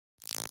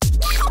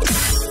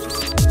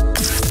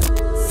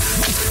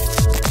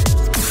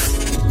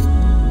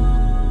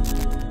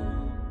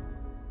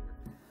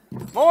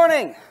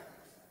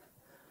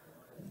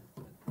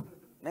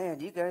Man,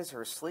 you guys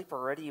are asleep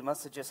already. You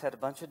must have just had a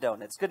bunch of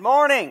donuts. Good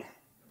morning.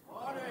 Good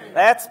morning.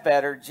 That's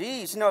better.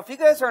 Geez, if you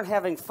guys aren't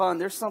having fun,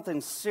 there's something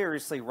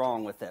seriously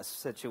wrong with this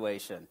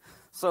situation.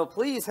 So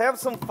please have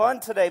some fun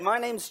today. My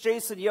name's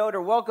Jason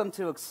Yoder. Welcome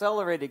to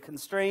Accelerated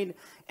Constrained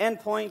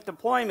Endpoint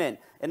Deployment.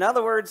 In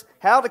other words,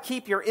 how to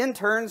keep your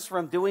interns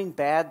from doing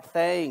bad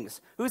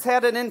things. Who's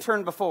had an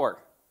intern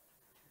before?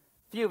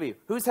 A few of you.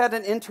 Who's had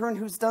an intern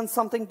who's done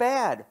something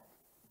bad?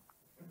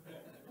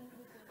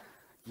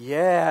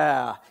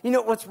 Yeah.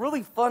 What's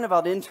really fun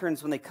about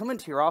interns, when they come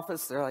into your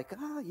office, they're like,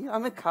 yeah,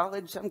 I'm in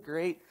college, I'm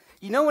great.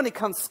 When they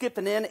come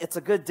skipping in, it's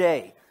a good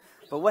day.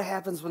 But what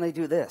happens when they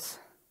do this?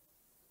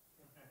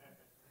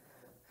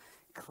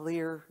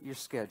 Clear your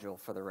schedule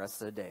for the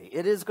rest of the day.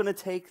 It is going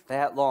to take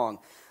that long.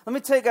 Let me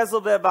tell you guys a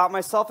little bit about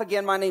myself.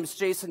 Again, my name's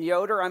Jason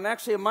Yoder. I'm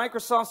actually a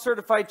Microsoft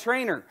certified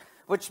trainer,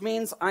 which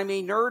means I'm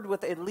a nerd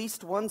with at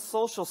least one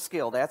social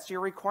skill. That's your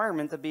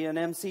requirement to be an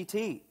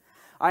MCT.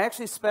 I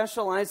actually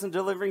specialize in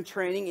delivering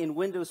training in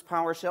Windows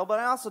PowerShell, but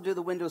I also do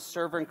the Windows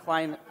Server and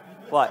client.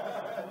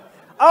 What?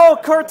 Oh,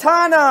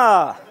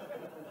 Cortana!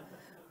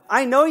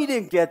 I know you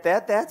didn't get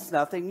that. That's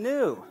nothing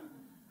new.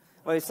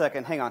 Wait a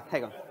second. Hang on.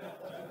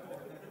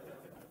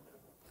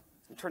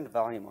 Turn the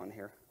volume on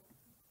here.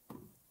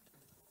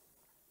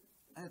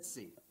 Let's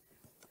see.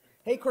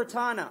 Hey,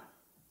 Cortana,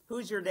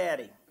 who's your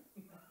daddy?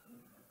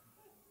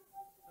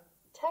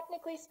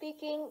 Technically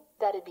speaking,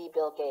 that'd be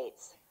Bill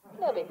Gates.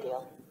 No big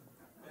deal.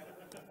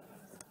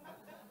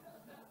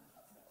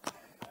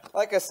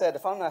 Like I said,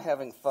 if I'm not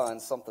having fun,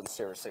 something's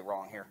seriously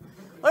wrong here.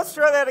 Let's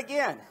try that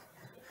again.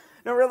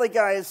 No, really,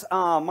 guys,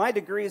 my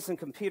degree is in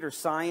computer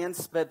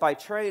science, but by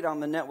trade,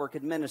 I'm a network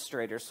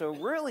administrator. So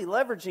really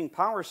leveraging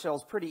PowerShell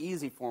is pretty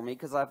easy for me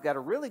because I've got a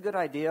really good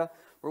idea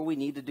where we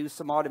need to do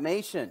some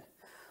automation.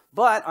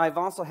 But I've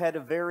also had a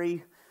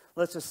very,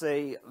 let's just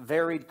say,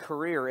 varied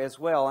career as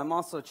well. I'm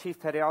also a Chief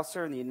Petty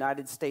Officer in the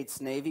United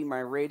States Navy. My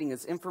rating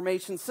is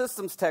Information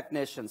Systems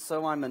Technician.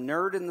 So I'm a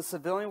nerd in the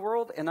civilian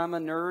world, and I'm a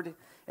nerd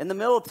in the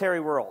military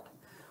world.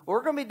 What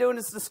we're going to be doing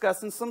is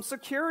discussing some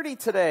security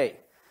today.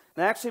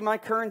 And actually, my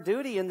current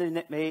duty in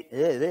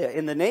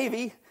the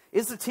Navy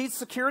is to teach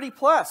Security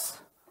Plus.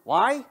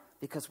 Why?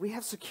 Because we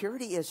have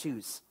security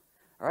issues.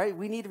 All right,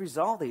 we need to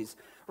resolve these.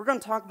 We're going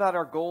to talk about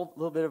our goal, a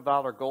little bit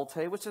about our goal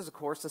today, which is, of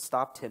course, to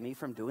stop Timmy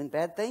from doing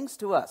bad things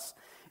to us.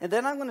 And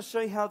then I'm going to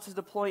show you how to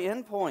deploy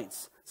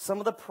endpoints, some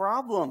of the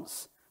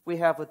problems we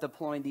have with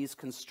deploying these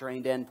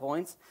constrained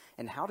endpoints,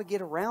 and how to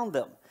get around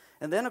them.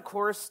 And then, of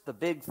course, the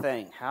big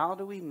thing, how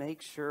do we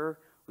make sure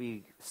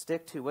we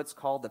stick to what's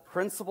called the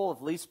principle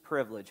of least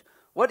privilege?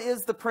 What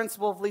is the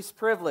principle of least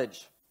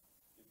privilege?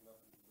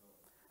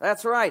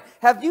 That's right.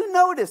 Have you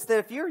noticed that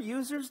if your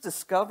users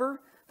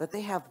discover that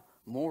they have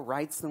more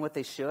rights than what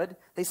they should,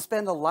 they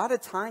spend a lot of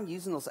time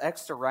using those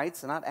extra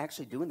rights and not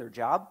actually doing their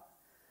job?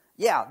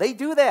 Yeah, they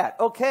do that.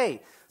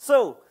 Okay,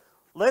 so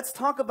let's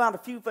talk about a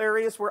few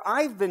areas where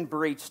I've been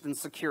breached in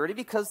security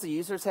because the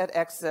users had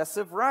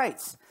excessive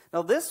rights.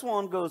 Now, this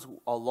one goes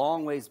a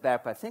long ways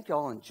back, but I think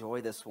y'all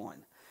enjoy this one.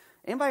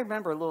 Anybody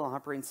remember a little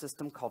operating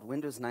system called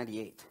Windows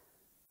 98?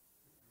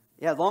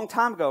 Yeah, a long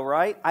time ago,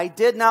 right? I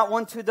did not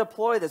want to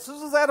deploy this.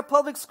 This was at a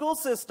public school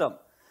system.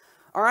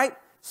 All right,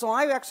 so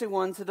I actually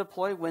wanted to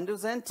deploy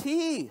Windows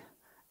NT.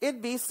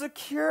 It'd be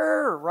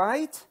secure,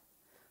 right?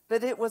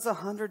 But it was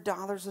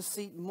 $100 a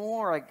seat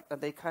more.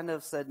 They kind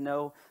of said,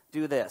 no,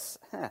 do this.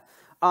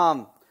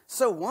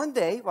 So one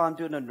day, while I'm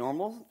doing a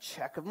normal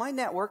check of my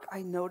network,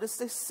 I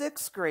noticed a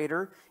sixth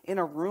grader in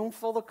a room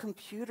full of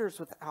computers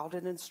without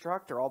an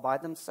instructor, all by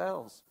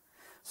themselves.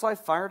 So I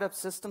fired up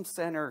System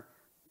Center,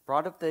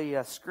 brought up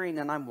the screen,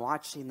 and I'm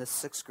watching the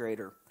sixth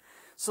grader.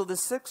 So the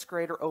sixth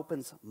grader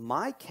opens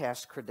my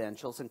cached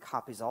credentials and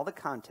copies all the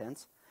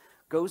contents,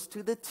 goes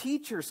to the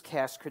teacher's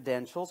cached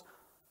credentials,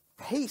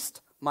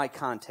 pastes my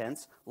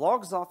contents,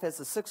 logs off as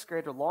the sixth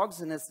grader,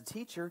 logs in as the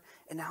teacher,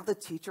 and now the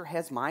teacher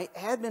has my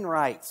admin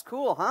rights.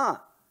 Cool, huh?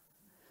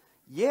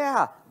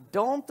 Yeah,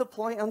 don't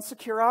deploy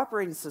unsecure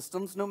operating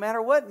systems no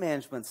matter what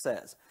management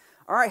says.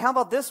 All right, how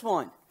about this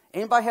one?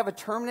 Anybody have a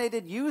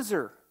terminated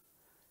user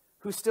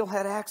who still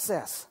had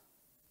access?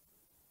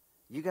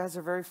 You guys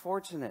are very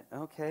fortunate,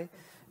 okay?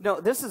 No,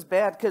 this is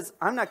bad because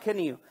I'm not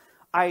kidding you.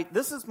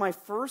 This is my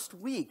first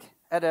week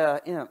at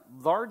a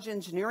large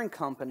engineering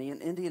company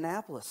in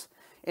Indianapolis.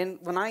 And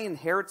when I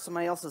inherit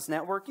somebody else's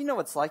network, you know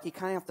what it's like. You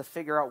kind of have to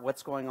figure out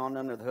what's going on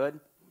under the hood.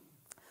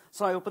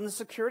 So I open the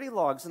security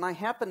logs, and I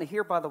happen to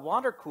hear by the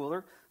water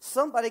cooler,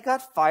 somebody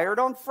got fired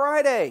on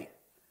Friday.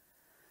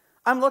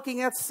 I'm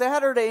looking at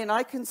Saturday, and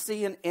I can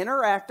see an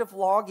interactive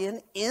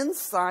login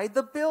inside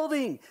the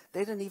building.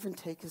 They didn't even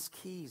take his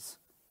keys.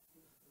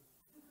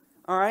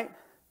 All right?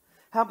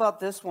 How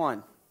about this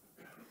one?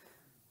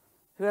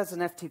 Who has an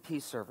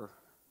FTP server?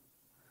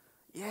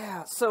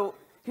 Yeah, so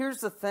here's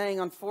the thing.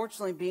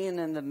 Unfortunately, being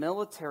in the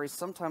military,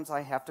 sometimes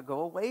I have to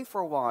go away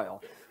for a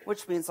while,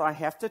 which means I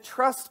have to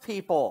trust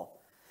people.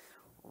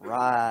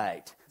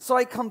 Right. So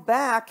I come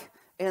back,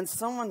 and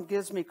someone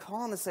gives me a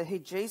call, and they say, hey,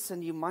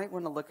 Jason, you might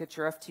want to look at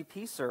your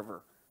FTP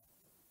server.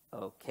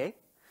 Okay.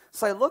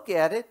 So I look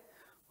at it.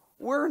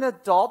 We're an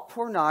adult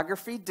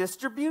pornography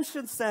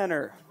distribution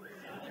center.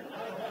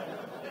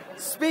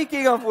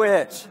 Speaking of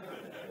which,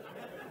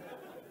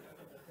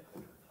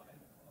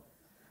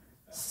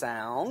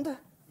 sound,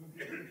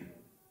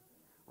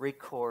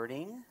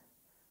 recording,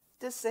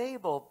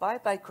 disabled.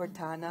 Bye-bye,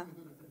 Cortana.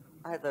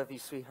 I love you,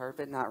 sweetheart,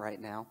 but not right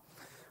now.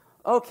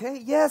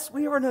 Okay, yes,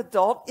 we were an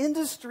adult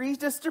industry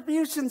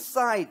distribution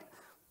site.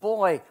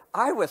 Boy,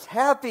 I was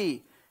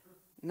happy.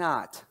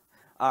 Not.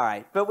 All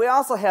right, but we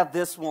also have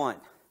this one.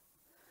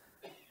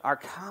 Our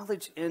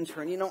college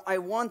intern. You know, I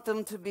want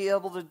them to be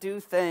able to do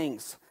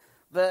things.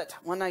 But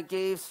when I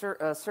gave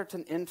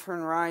certain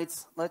intern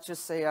rights, let's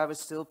just say I was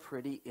still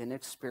pretty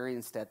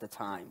inexperienced at the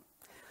time.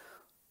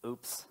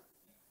 Oops.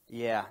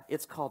 Yeah,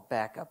 it's called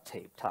backup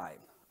tape time.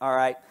 All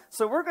right,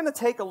 so we're going to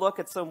take a look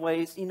at some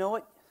ways. You know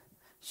what?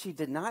 She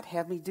did not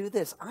have me do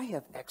this. I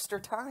have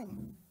extra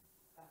time.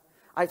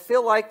 I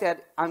feel like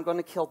that I'm going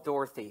to kill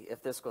Dorothy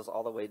if this goes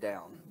all the way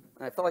down.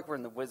 And I feel like we're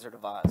in the Wizard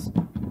of Oz.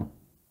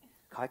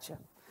 Gotcha.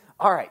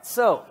 All right,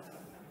 so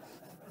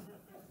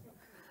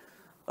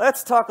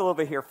let's talk a little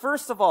bit here.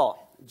 First of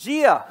all,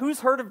 Gia. Who's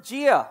heard of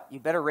Gia? You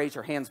better raise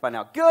your hands by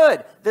now.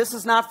 Good. This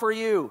is not for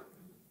you.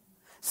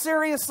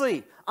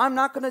 Seriously, I'm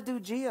not going to do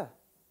Gia.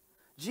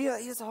 Gia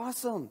is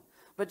awesome.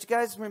 But you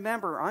guys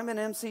remember, I'm an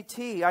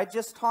MCT. I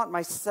just taught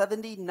my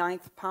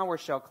 79th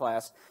PowerShell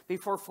class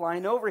before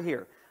flying over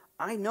here.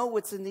 I know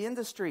what's in the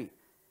industry.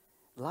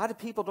 A lot of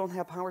people don't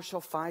have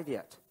PowerShell 5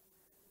 yet.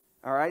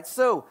 All right,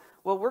 so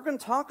what we're going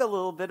to talk a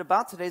little bit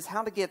about today is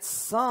how to get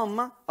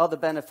some of the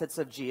benefits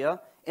of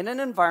Gia in an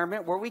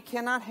environment where we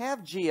cannot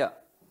have Gia.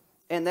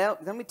 And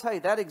that, let me tell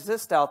you, that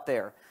exists out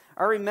there.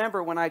 I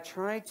remember when I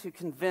tried to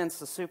convince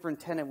the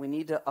superintendent we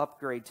need to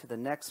upgrade to the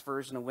next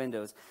version of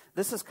Windows,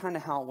 this is kind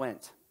of how it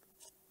went.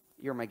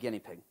 You're my guinea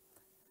pig.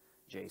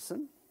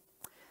 Jason,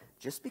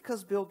 just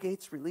because Bill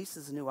Gates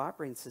releases a new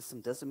operating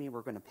system doesn't mean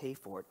we're going to pay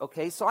for it.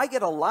 Okay, so I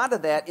get a lot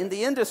of that in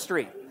the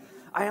industry.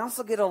 I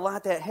also get a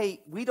lot that,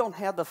 hey, we don't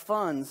have the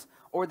funds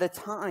or the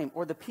time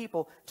or the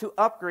people to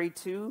upgrade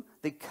to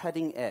the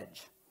cutting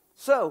edge.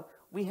 So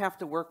we have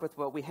to work with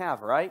what we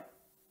have, right?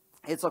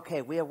 It's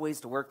okay. We have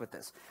ways to work with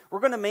this. We're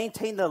going to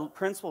maintain the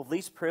principle of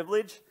least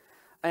privilege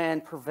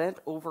and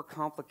prevent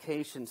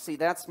overcomplication. See,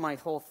 that's my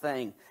whole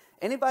thing.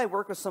 Anybody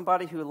work with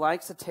somebody who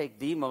likes to take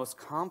the most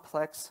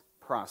complex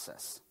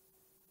process?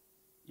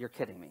 You're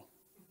kidding me.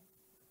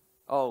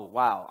 Oh,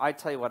 wow. I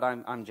tell you what,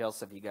 I'm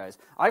jealous of you guys.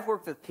 I've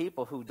worked with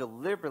people who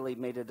deliberately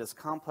made it as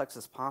complex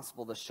as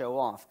possible to show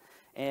off.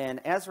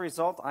 And as a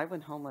result, I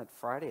went home on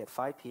Friday at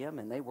 5 p.m.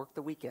 and they worked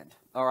the weekend.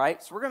 All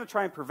right? So we're going to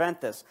try and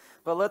prevent this.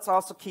 But let's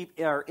also keep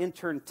our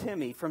intern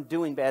Timmy from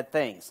doing bad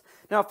things.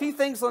 Now, a few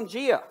things on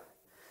Gia.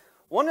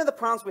 One of the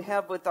problems we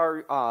have with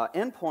our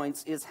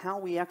endpoints is how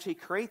we actually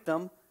create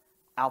them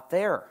out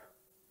there.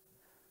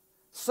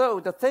 So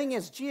the thing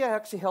is, Gia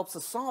actually helps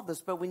us solve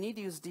this, but we need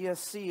to use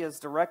DSC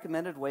as the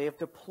recommended way of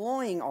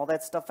deploying all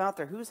that stuff out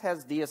there. Who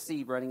has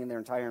DSC running in their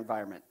entire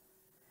environment?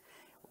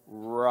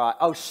 Right.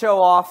 Oh,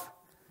 show off.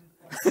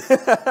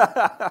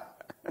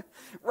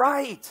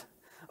 Right.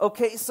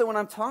 Okay, so when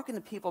I'm talking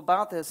to people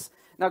about this,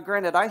 now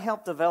granted, I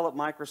helped develop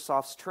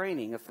Microsoft's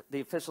training, the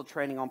official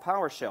training on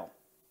PowerShell,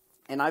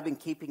 and I've been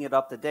keeping it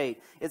up to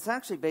date. It's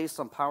actually based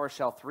on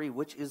PowerShell 3,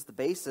 which is the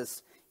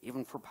basis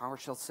even for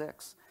PowerShell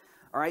 6.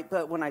 All right,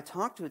 but when I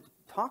talk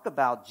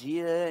about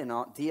Gia and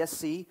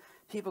DSC,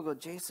 people go,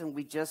 Jason,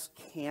 we just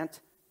can't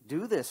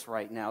do this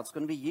right now. It's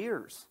going to be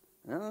years.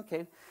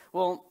 Okay.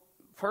 Well,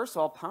 first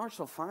of all,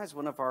 PowerShell 5 is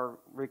one of our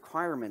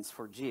requirements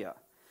for Gia.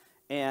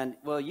 And,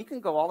 well, you can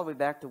go all the way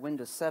back to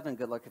Windows 7.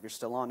 Good luck if you're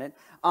still on it.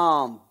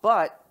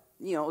 But,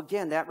 you know,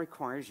 again, that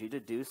requires you to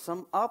do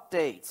some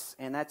updates,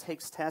 and that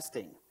takes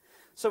testing.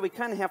 So we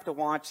kind of have to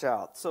watch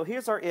out. So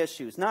here's our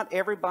issues. Not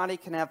everybody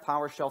can have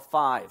PowerShell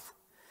 5.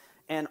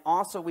 And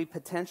also, we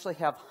potentially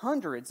have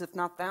hundreds, if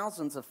not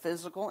thousands, of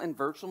physical and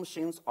virtual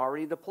machines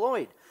already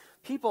deployed.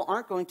 People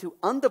aren't going to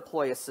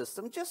undeploy a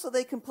system just so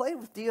they can play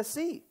with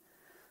DSC.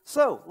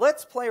 So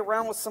let's play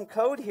around with some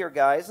code here,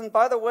 guys. And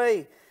by the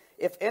way,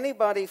 if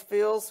anybody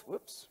feels,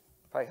 whoops,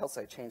 probably helps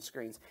I change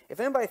screens. If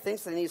anybody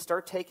thinks they need to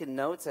start taking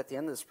notes at the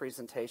end of this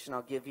presentation,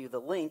 I'll give you the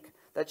link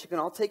that you can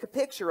all take a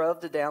picture of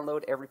to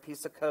download every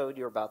piece of code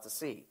you're about to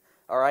see.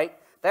 All right?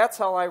 That's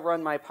how I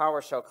run my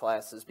PowerShell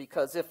classes,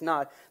 because if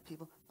not,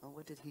 people... Oh,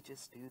 what did he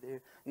just do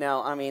there?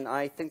 Now, I mean,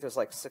 I think there's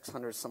like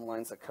 600 some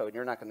lines of code. And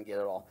you're not going to get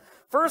it all.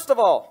 First of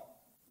all,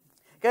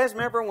 guys,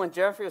 remember when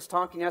Jeffrey was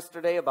talking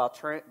yesterday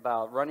about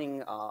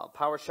running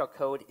PowerShell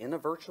code in a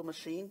virtual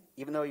machine,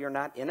 even though you're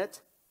not in it?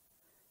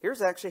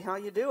 Here's actually how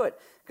you do it,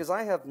 because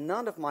I have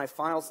none of my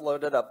files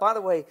loaded up. By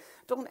the way,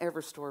 don't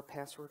ever store a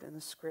password in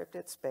a script.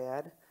 It's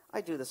bad. I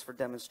do this for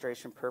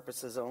demonstration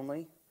purposes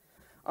only.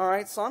 All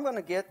right, so I'm going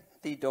to get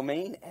the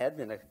domain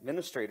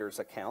administrator's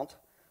account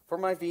for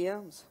my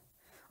VMs.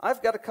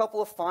 I've got a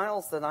couple of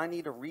files that I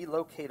need to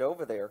relocate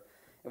over there.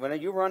 And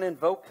when you run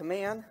invoke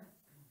command,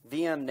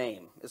 VM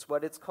name is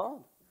what it's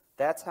called.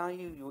 That's how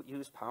you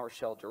use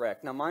PowerShell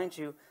Direct. Now, mind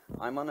you,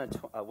 I'm on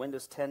a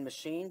Windows 10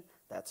 machine.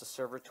 That's a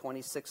Server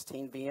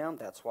 2016 VM.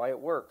 That's why it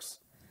works.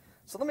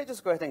 So let me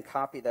just go ahead and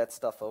copy that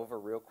stuff over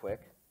real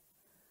quick.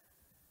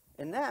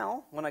 And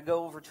now, when I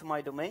go over to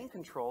my domain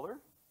controller,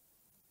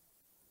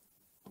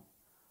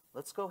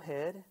 let's go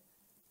ahead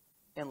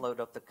and load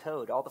up the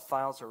code. All the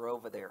files are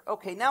over there.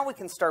 Okay, now we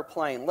can start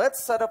playing.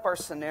 Let's set up our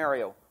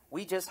scenario.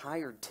 We just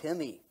hired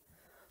Timmy.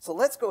 So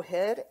let's go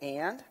ahead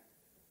and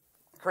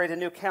create a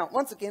new account.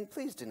 Once again,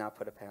 please do not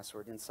put a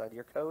password inside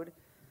your code.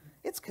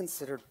 It's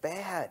considered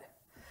bad.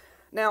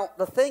 Now,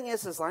 the thing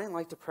is I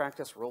like to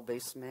practice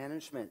role-based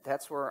management.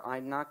 That's where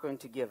I'm not going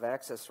to give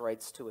access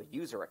rights to a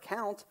user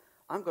account.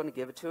 I'm going to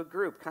give it to a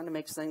group. Kind of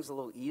makes things a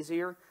little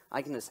easier.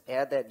 I can just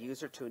add that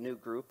user to a new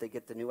group. They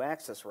get the new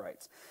access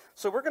rights.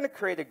 So we're going to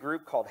create a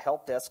group called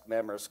Help Desk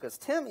Members because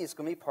Timmy is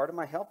going to be part of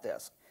my help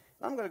desk.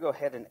 And I'm going to go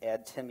ahead and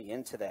add Timmy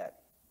into that.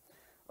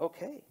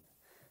 Okay.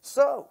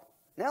 So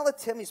now that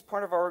Timmy's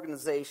part of our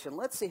organization,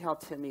 let's see how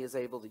Timmy is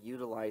able to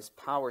utilize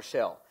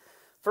PowerShell.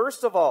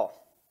 First of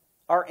all,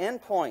 our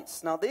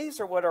endpoints. Now these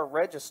are what are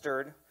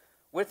registered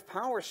with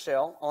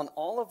PowerShell on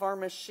all of our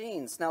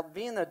machines. Now,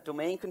 being a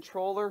domain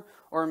controller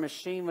or a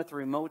machine with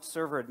remote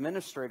server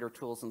administrator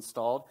tools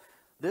installed,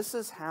 this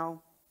is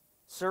how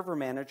Server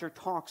Manager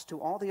talks to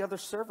all the other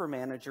server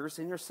managers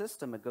in your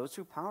system. It goes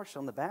through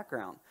PowerShell in the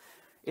background.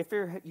 If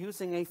you're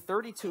using a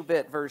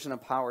 32-bit version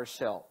of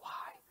PowerShell, why?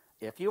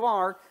 If you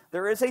are,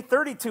 there is a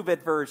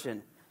 32-bit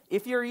version.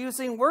 If you're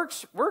using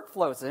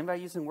workflows, is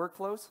anybody using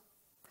workflows?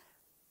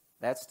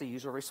 That's the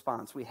usual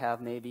response. We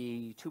have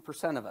maybe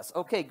 2% of us.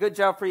 Okay, good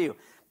job for you.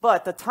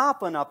 But the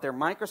top one up there,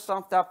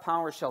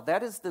 Microsoft.PowerShell,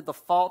 that is the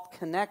default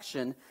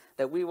connection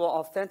that we will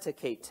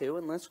authenticate to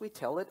unless we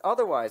tell it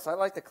otherwise. I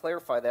like to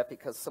clarify that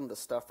because some of the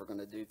stuff we're going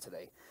to do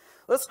today.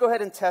 Let's go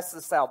ahead and test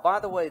this out. By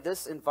the way,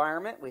 this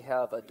environment, we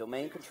have a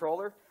domain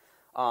controller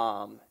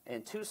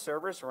and 2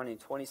 servers running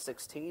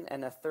 2016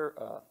 and a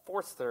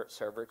fourth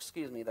server,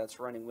 that's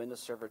running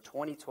Windows Server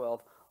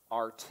 2012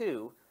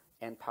 R2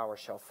 and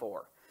PowerShell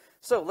 4.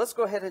 So let's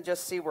go ahead and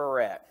just see where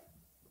we're at.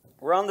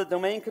 We're on the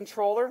domain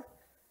controller.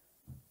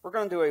 We're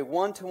going to do a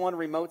one-to-one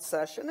remote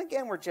session.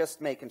 Again, we're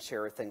just making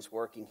sure everything's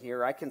working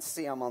here. I can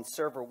see I'm on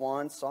server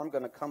 1, so I'm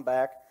going to come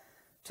back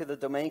to the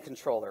domain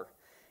controller.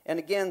 And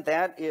again,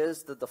 that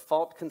is the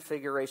default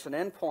configuration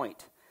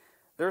endpoint.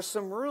 There's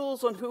some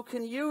rules on who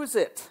can use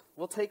it.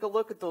 We'll take a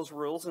look at those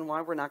rules and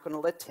why we're not going to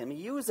let Timmy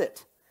use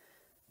it.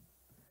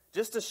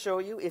 Just to show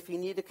you, if you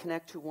need to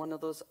connect to one of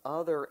those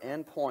other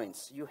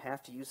endpoints, you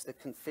have to use the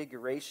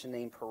configuration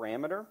name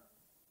parameter,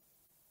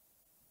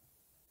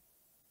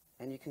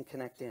 and you can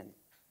connect in.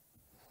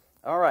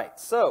 All right,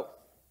 so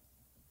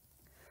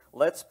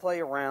let's play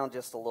around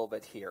just a little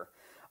bit here.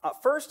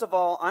 First of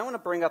all, I want to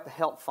bring up a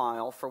help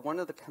file for one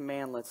of the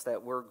commandlets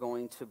that we're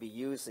going to be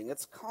using.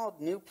 It's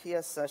called new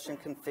PS session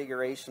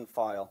configuration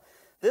file.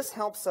 This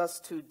helps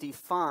us to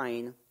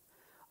define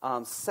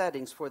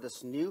settings for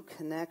this new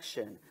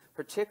connection,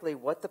 particularly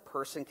what the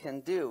person can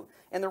do.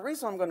 And the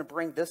reason I'm going to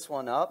bring this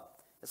one up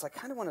is I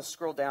kind of want to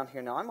scroll down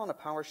here. Now, I'm on a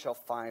PowerShell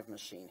 5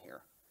 machine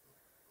here.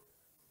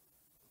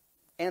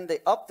 And the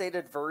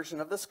updated version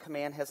of this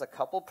command has a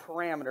couple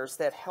parameters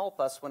that help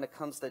us when it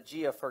comes to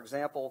GIA. For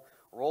example,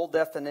 role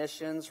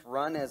definitions,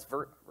 run as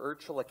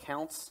virtual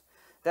accounts.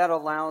 That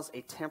allows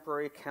a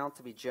temporary account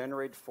to be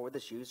generated for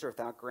this user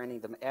without granting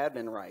them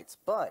admin rights.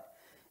 But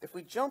if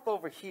we jump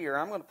over here,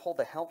 I'm going to pull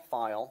the help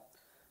file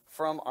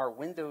from our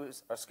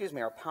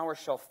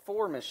PowerShell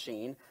 4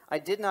 machine. I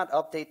did not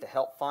update the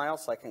help file,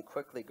 so I can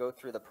quickly go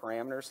through the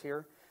parameters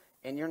here.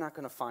 And you're not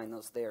going to find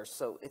those there,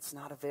 so it's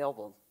not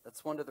available.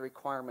 That's one of the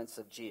requirements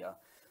of GIA.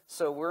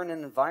 So we're in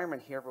an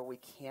environment here where we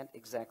can't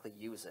exactly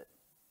use it.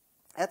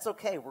 That's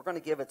okay. We're going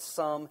to give it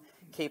some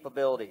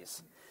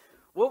capabilities.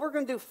 What we're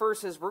going to do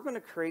first is we're going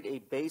to create a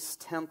base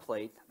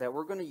template that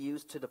we're going to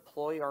use to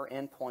deploy our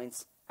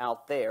endpoints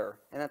out there.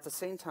 And at the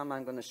same time,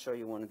 I'm going to show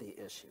you one of the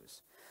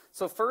issues.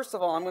 So first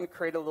of all, I'm going to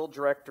create a little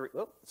directory.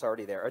 Oh, it's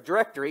already there. A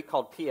directory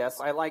called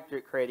PS. I like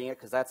creating it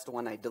because that's the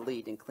one I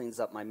delete and cleans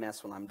up my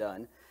mess when I'm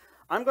done.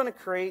 I'm going to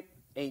create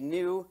a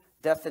new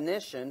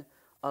definition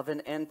of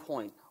an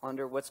endpoint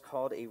under what's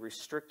called a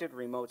restricted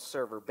remote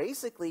server.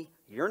 Basically,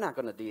 you're not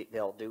going to be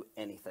able to do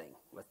anything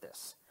with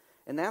this.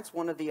 And that's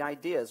one of the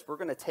ideas. We're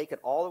going to take it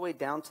all the way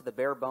down to the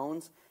bare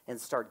bones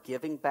and start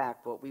giving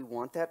back what we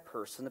want that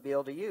person to be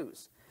able to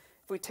use.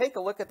 If we take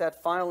a look at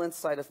that file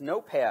inside of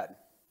Notepad,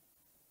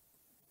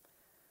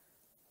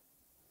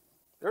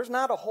 there's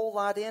not a whole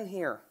lot in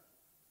here.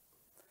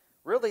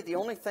 Really, the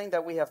only thing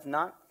that we have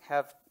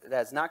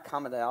that's not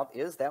commented out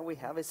is that we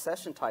have a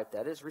session type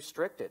that is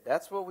restricted.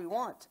 That's what we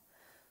want.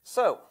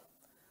 So,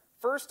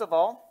 first of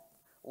all,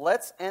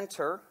 let's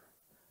enter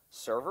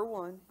server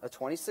 1, a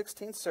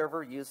 2016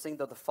 server using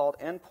the default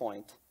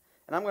endpoint,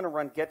 and I'm going to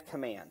run get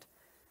command.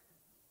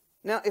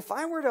 Now, if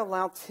I were to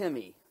allow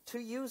Timmy to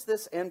use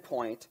this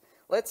endpoint,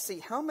 let's see,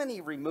 how many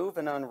remove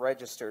and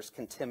unregisters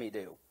can Timmy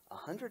do?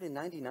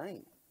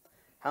 199.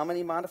 How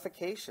many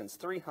modifications?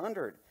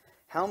 300.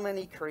 How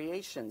many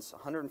creations?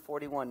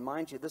 141.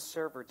 Mind you, this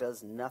server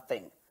does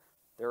nothing.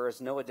 There is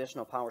no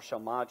additional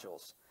PowerShell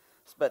modules.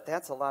 But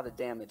that's a lot of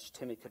damage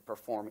Timmy could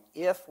perform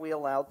if we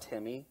allowed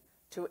Timmy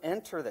to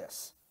enter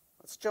this.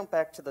 Let's jump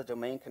back to the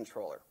domain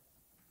controller.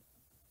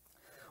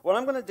 What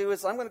I'm going to do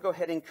is I'm going to go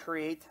ahead and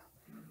create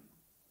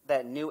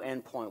that new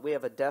endpoint. We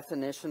have a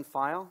definition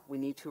file. We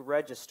need to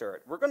register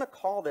it. We're going to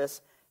call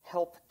this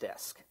help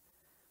desk.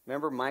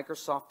 Remember,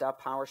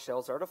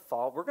 Microsoft.PowerShell is our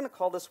default. We're going to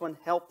call this one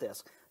help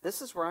desk.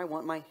 This is where I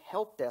want my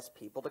help desk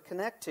people to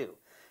connect to.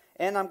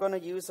 And I'm going to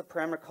use a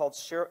parameter called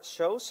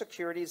show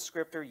security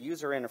descriptor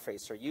user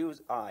interface, or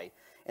UI.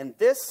 And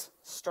this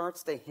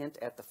starts to hint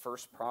at the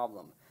first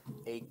problem.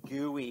 A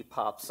GUI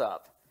pops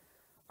up.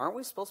 Aren't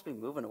we supposed to be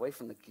moving away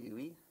from the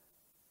GUI?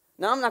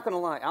 Now, I'm not going to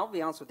lie. I'll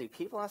be honest with you.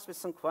 People ask me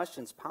some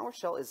questions.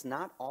 PowerShell is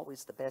not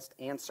always the best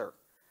answer.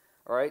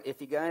 All right?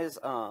 If you guys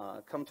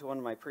come to one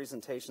of my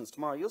presentations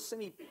tomorrow, you'll see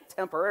me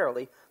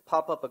temporarily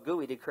pop up a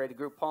GUI to create a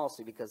group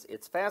policy because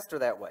it's faster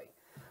that way.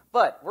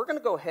 But we're going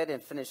to go ahead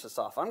and finish this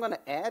off. I'm going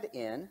to add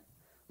in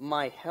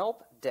my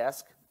help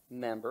desk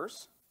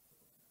members.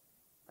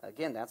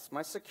 Again, that's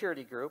my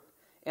security group.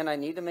 And I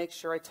need to make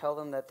sure I tell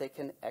them that they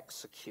can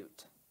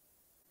execute.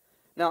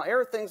 Now,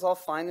 everything's all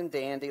fine and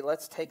dandy.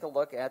 Let's take a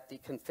look at the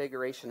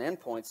configuration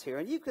endpoints here.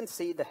 And you can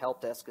see the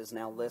help desk is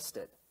now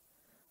listed.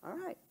 All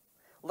right.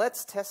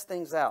 Let's test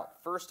things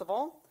out. First of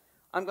all,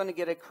 I'm going to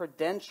get a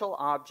credential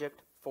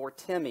object for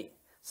Timmy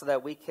so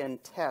that we can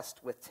test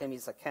with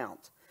Timmy's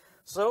account.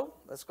 So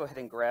let's go ahead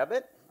and grab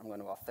it. I'm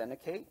going to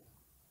authenticate.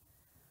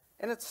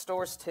 And it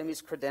stores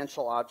Timmy's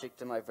credential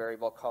object in my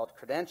variable called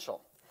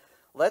credential.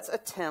 Let's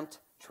attempt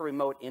to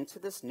remote into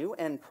this new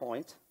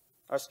endpoint,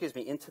 or excuse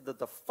me, into the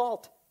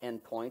default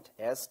endpoint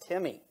as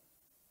Timmy.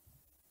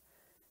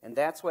 And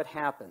that's what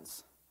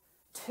happens.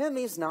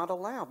 Timmy's not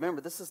allowed.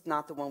 Remember, this is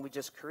not the one we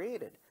just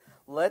created.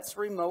 Let's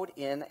remote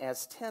in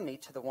as Timmy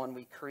to the one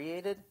we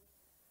created,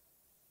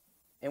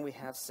 and we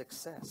have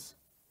success.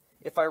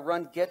 If I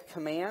run get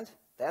command,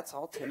 that's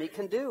all Timmy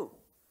can do,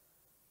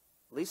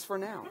 at least for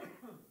now.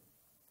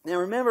 Now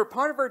remember,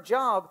 part of our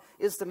job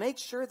is to make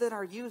sure that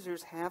our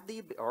users have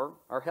or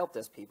our help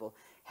desk people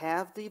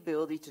have the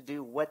ability to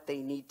do what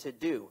they need to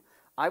do.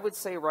 I would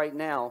say right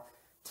now,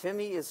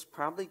 Timmy is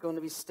probably going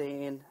to be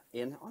staying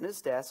on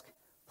his desk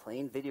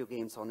playing video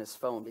games on his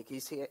phone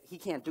because he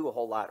can't do a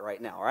whole lot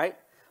right now, right?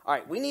 All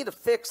right, we need to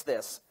fix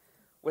this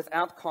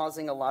without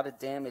causing a lot of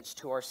damage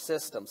to our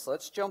system. So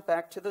let's jump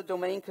back to the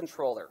domain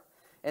controller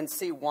and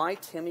see why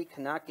Timmy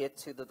cannot get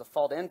to the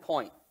default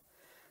endpoint.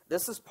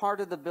 This is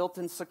part of the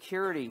built-in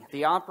security.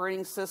 The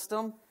operating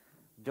system,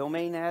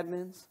 domain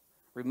admins,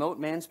 remote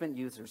management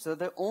users. They're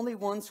the only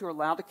ones who are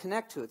allowed to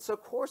connect to it. So,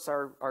 of course,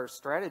 our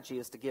strategy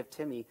is to give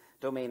Timmy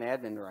domain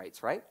admin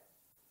rights, right?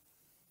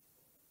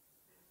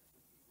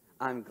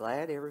 I'm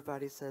glad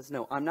everybody says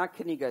no. I'm not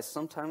kidding you guys.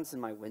 Sometimes in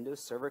my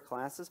Windows Server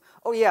classes,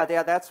 oh, yeah,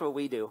 that's what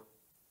we do.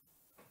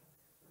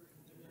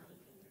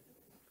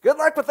 Good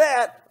luck with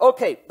that.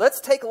 Okay, let's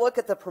take a look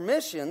at the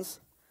permissions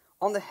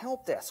on the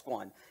help desk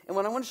one. And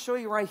what I want to show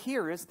you right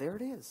here is, there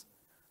it is.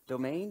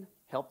 Domain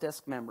help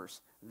desk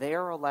members. They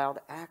are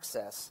allowed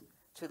access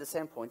to this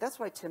endpoint. That's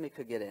why Timmy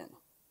could get in.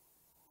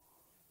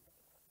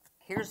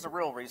 Here's the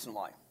real reason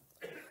why.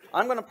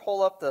 I'm going to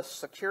pull up the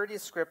security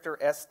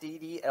descriptor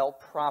SDDL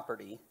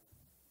property.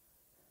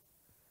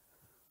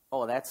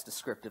 Oh, that's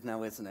descriptive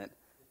now, isn't it?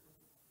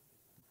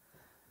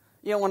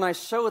 You know, when I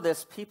show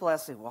this, people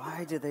ask me,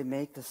 why do they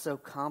make this so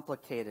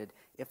complicated?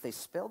 If they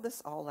spelled this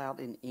all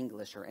out in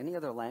English or any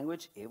other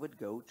language, it would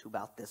go to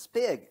about this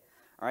big.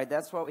 All right,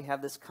 that's why we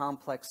have this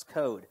complex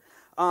code.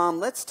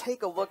 Let's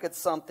take a look at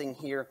something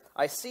here.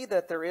 I see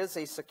that there is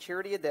a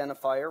security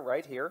identifier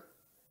right here.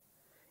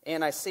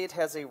 And I see it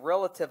has a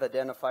relative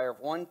identifier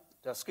of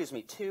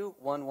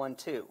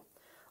 2112.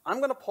 I'm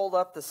going to pull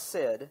up the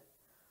SID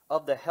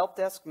of the help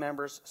desk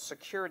members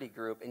security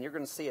group, and you're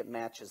going to see it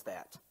matches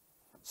that.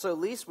 So at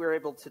least we're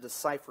able to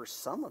decipher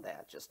some of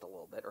that just a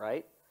little bit,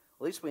 right?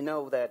 At least we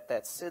know that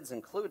that SID's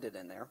included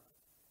in there.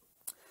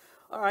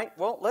 All right,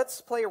 well,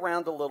 let's play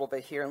around a little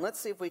bit here, and let's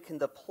see if we can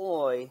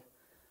deploy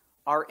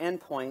our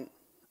endpoint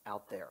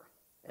out there.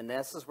 And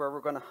this is where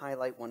we're going to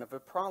highlight one of the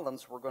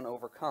problems we're going to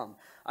overcome.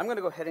 I'm going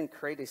to go ahead and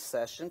create a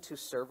session to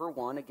server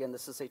 1. Again,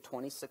 this is a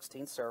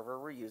 2016 server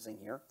we're using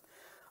here.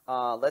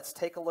 Let's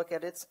take a look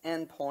at its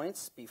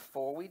endpoints.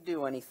 Before we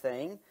do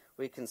anything,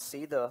 we can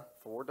see the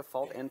 4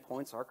 default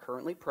endpoints are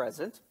currently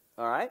present.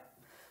 All right.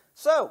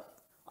 So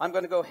I'm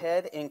going to go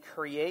ahead and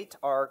create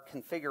our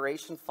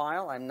configuration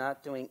file. I'm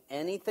not doing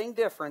anything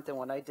different than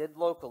what I did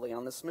locally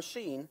on this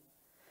machine.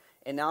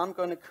 And now I'm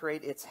going to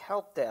create its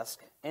help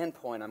desk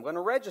endpoint. I'm going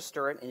to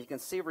register it, and you can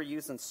see we're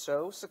using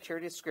show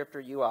security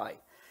descriptor UI.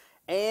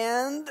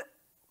 And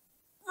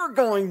we're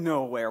going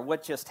nowhere.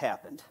 What just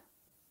happened?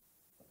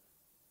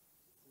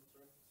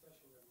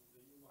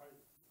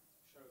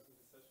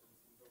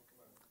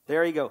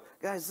 There you go.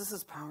 Guys, this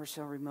is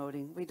PowerShell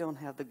remoting. We don't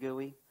have the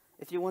GUI.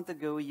 If you want the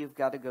GUI, you've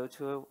got to go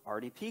to an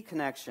RDP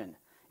connection.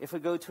 If we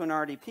go to an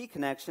RDP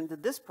connection,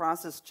 did this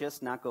process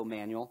just not go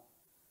manual?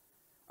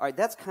 All right,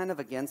 that's kind of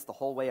against the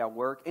whole way I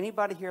work.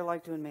 Anybody here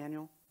like doing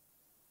manual?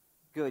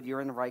 Good, you're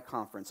in the right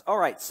conference. All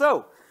right,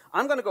 so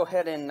I'm going to go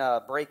ahead and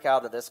break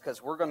out of this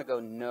because we're going to go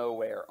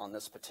nowhere on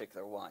this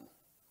particular one.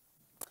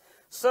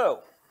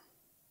 So,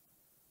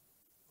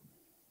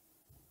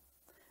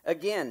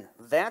 again,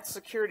 that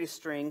security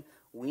string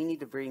we need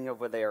to bring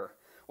over there.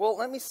 Well,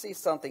 let me see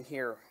something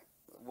here.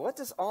 What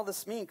does all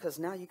this mean? Because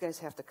now you guys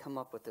have to come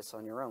up with this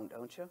on your own,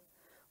 don't you?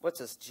 What's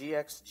this,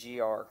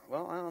 GXGR?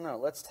 Well, I don't know.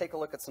 Let's take a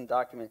look at some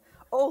document.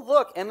 Oh,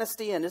 look,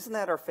 MSDN. Isn't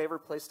that our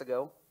favorite place to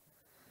go?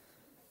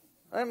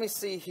 Let me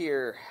see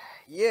here.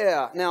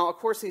 Yeah. Now, of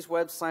course, these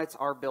websites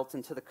are built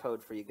into the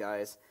code for you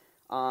guys.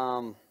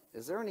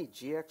 Is there any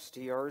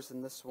GXGRs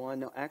in this one?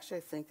 No, actually,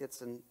 I think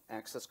it's an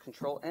access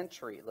control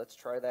entry. Let's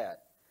try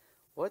that.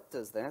 What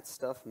does that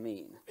stuff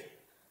mean?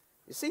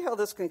 You see how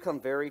this can come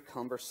very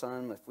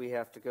cumbersome if we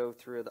have to go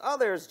through the... Oh,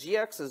 there's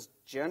GX is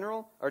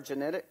general or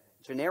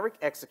generic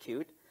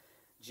execute.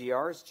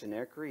 GR is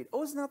generic read.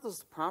 Oh, isn't that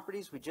those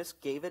properties we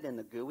just gave it in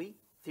the GUI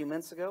a few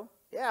minutes ago?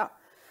 Yeah.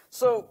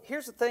 So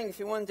here's the thing. If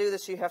you want to do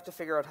this, you have to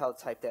figure out how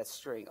to type that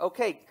string.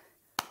 Okay,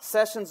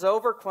 session's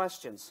over.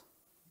 Questions?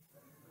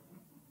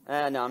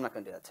 No, I'm not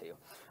going to do that to you.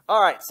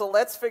 All right, so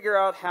let's figure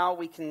out how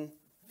we can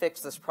fix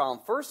this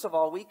problem. First of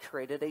all, we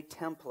created a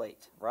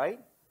template, right?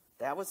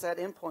 That was that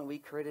endpoint we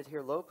created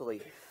here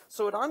locally.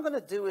 So what I'm going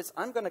to do is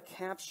I'm going to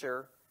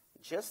capture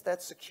just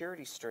that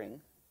security string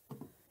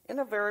in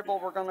a variable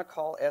we're going to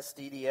call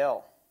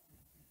SDDL.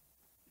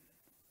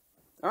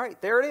 All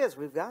right, there it is.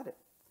 We've got it.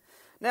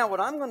 Now what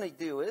I'm going to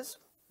do is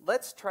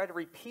let's try to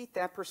repeat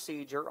that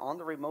procedure on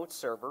the remote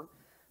server,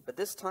 but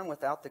this time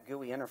without the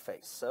GUI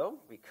interface. So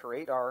we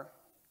create our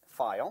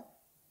file,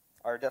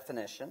 our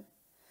definition,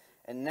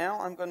 and now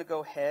I'm going to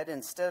go ahead,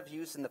 instead of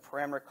using the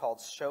parameter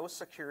called show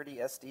security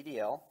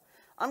SDDL,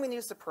 I'm going to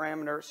use the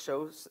parameter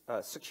show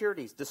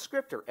securities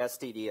descriptor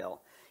SDDL,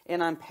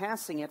 and I'm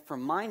passing it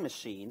from my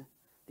machine,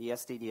 the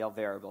SDDL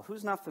variable.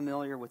 Who's not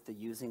familiar with the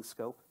using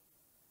scope?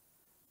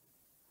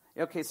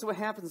 Okay, so what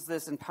happens is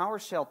this, in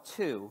PowerShell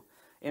 2,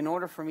 in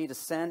order for me to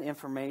send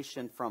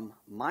information from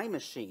my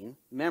machine,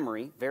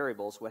 memory,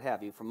 variables, what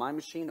have you, from my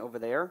machine over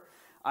there,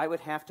 I would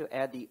have to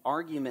add the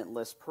argument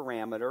list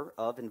parameter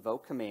of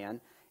invoke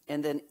command,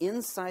 and then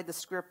inside the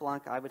script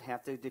block, I would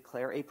have to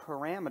declare a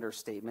parameter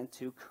statement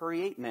to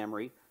create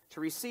memory to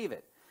receive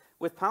it.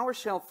 With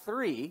PowerShell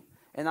 3,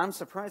 and I'm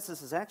surprised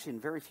this is actually in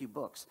very few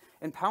books,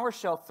 in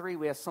PowerShell 3,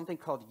 we have something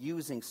called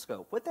using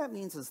scope. What that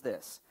means is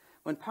this.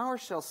 When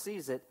PowerShell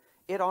sees it,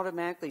 it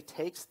automatically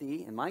takes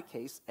the, in my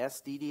case,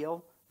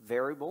 SDDL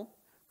variable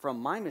from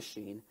my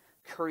machine,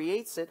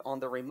 creates it on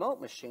the remote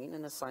machine,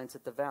 and assigns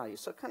it the value.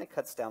 So it kind of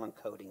cuts down on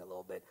coding a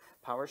little bit.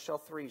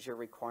 PowerShell 3 is your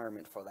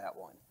requirement for that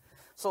one.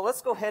 So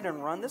let's go ahead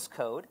and run this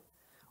code.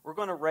 We're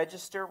going to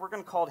register. We're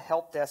going to call it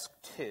helpdesk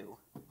 2.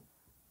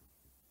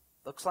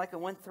 Looks like it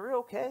went through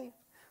okay.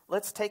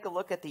 Let's take a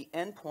look at the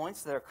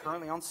endpoints that are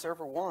currently on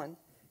server 1.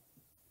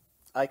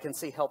 I can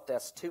see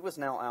helpdesk 2 is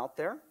now out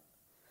there.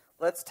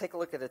 Let's take a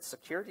look at its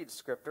security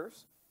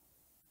descriptors.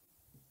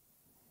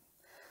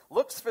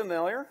 Looks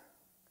familiar.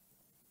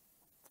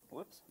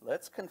 Whoops,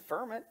 let's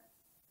confirm it.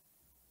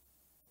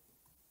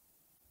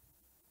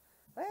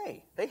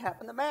 Hey, they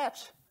happen to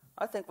match.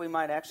 I think we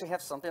might actually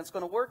have something that's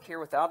going to work here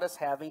without us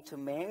having to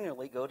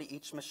manually go to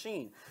each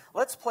machine.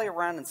 Let's play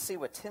around and see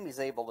what Timmy's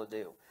able to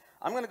do.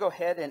 I'm going to go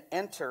ahead and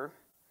enter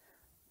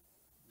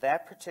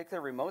that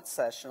particular remote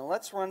session.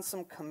 Let's run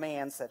some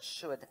commands that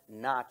should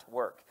not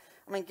work.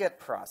 I mean, get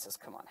process,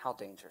 come on, how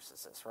dangerous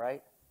is this,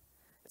 right?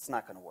 It's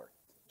not going to work.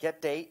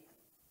 Get date,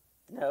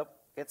 nope.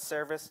 Get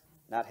service,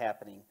 not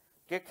happening.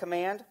 Get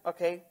command,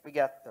 okay, we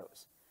got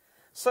those.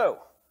 So,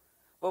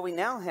 what we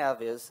now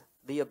have is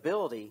the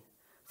ability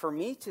for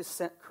me to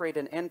create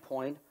an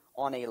endpoint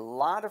on a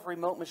lot of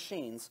remote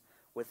machines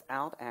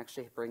without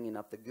actually bringing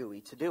up the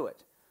GUI to do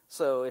it.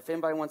 So if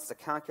anybody wants to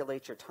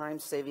calculate your time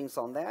savings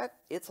on that,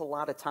 it's a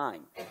lot of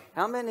time.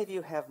 How many of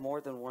you have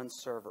more than one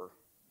server?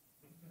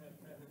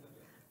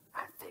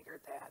 I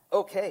figured that.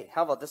 Okay,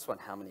 how about this one?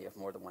 How many have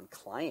more than one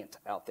client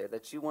out there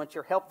that you want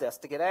your help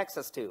desk to get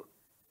access to?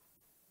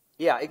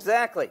 Yeah,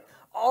 exactly.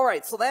 All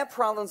right, so that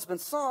problem's been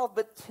solved,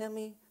 but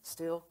Timmy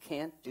still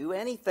can't do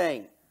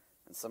anything.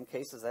 In some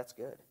cases, that's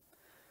good.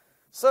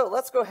 So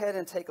let's go ahead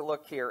and take a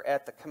look here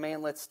at the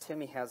commandlets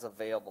Timmy has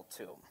available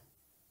to him.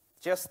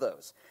 Just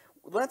those.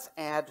 Let's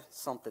add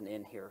something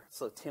in here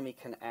so Timmy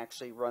can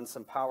actually run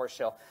some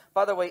PowerShell.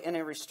 By the way, in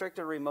a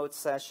restricted remote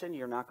session,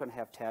 you're not going to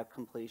have tab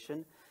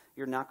completion.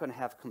 You're not going to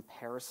have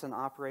comparison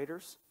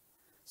operators.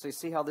 So you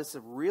see how this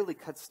really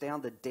cuts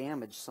down the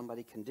damage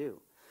somebody can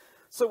do.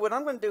 So what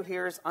I'm going to do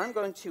here is I'm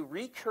going to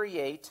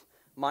recreate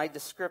my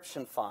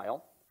description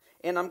file,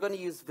 and I'm going to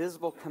use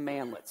visible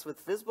commandlets.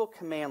 With visible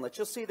commandlets,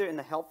 you'll see there in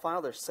the help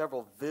file there's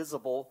several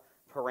visible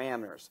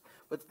parameters.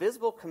 With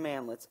visible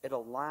commandlets, it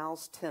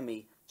allows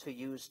Timmy to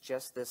use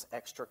just this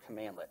extra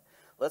commandlet.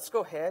 Let's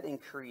go ahead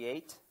and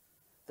create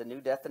the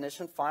new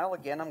definition file.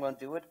 Again, I'm going to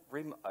do it.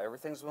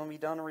 Everything's going to be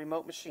done on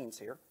remote machines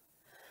here.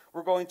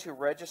 We're going to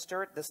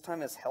register it this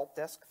time as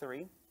helpdesk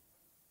 3.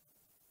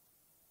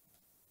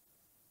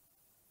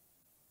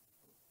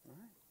 All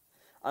right.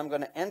 I'm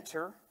going to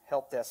enter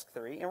helpdesk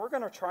 3, and we're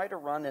going to try to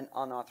run an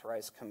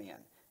unauthorized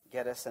command,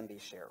 get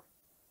SMB share.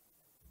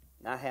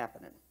 Not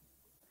happening.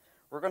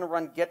 We're going to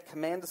run get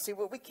command to see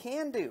what we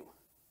can do.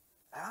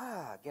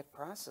 Get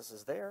process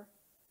is there.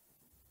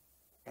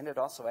 And it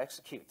also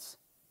executes.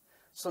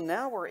 So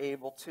now we're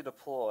able to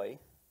deploy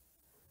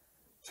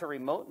to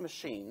remote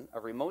machine, a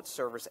remote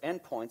server's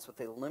endpoints with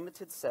a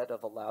limited set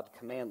of allowed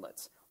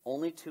commandlets,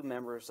 only to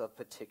members of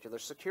particular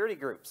security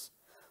groups.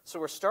 So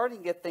we're starting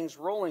to get things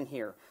rolling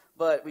here,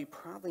 but we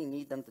probably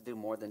need them to do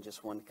more than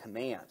just one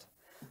command.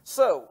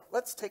 So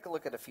let's take a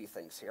look at a few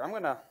things here. I'm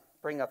going to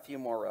bring a few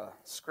more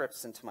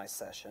scripts into my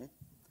session.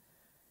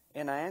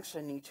 And I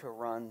actually need to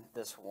run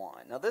this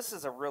one. Now this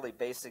is a really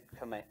basic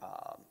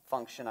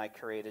function I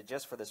created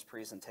just for this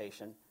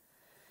presentation.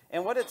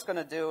 And what it's going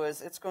to do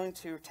is it's going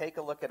to take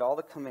a look at all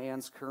the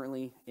commands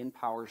currently in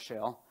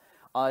PowerShell.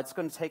 It's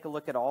going to take a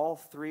look at all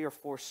 3 or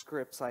 4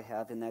 scripts I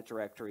have in that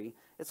directory.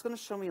 It's going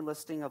to show me a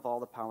listing of all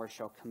the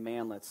PowerShell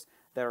commandlets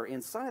that are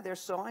inside there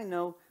so I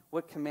know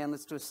what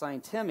commandlets to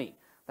assign Timmy.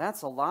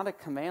 That's a lot of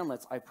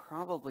commandlets I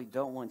probably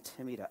don't want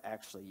Timmy to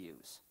actually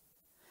use.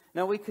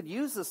 Now we could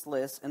use this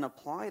list and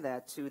apply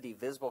that to the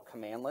visible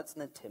commandlets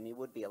and then Timmy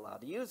would be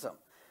allowed to use them.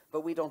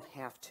 But we don't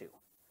have to.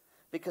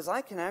 Because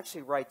I can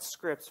actually write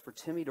scripts for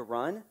Timmy to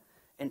run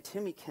and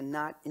Timmy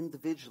cannot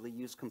individually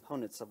use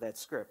components of that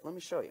script. Let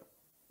me show you.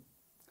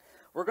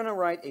 We're going to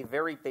write a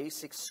very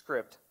basic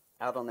script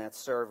out on that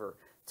server.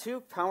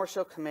 2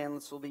 PowerShell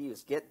commandlets will be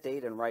used, get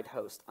date and write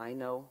host. I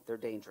know they're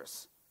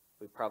dangerous.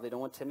 We probably don't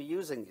want Timmy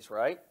using these,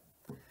 right?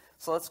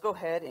 So let's go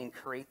ahead and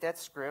create that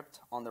script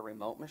on the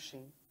remote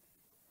machine.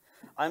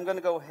 I'm going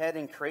to go ahead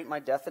and create my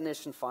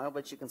definition file,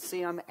 but you can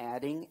see I'm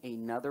adding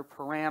another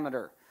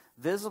parameter.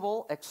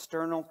 Visible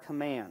external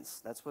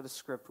commands. That's what a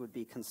script would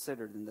be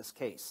considered in this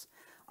case.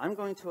 I'm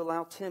going to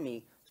allow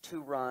Timmy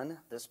to run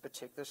this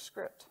particular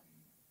script.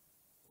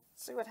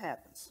 See what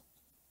happens.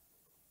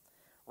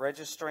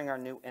 Registering our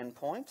new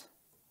endpoint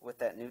with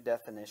that new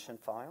definition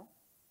file.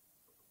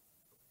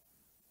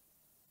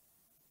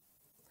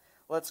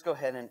 Let's go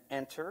ahead and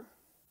enter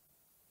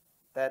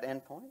that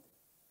endpoint.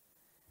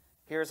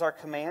 Here's our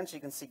commands. You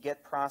can see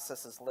get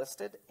process is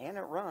listed, and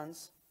it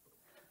runs.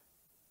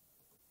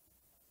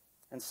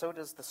 And so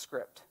does the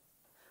script.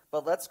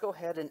 But let's go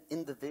ahead and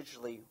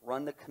individually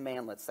run the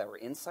commandlets that were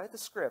inside the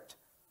script.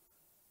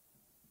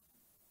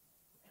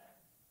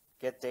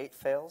 Get date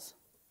fails,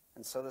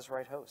 and so does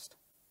write host.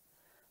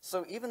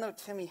 So even though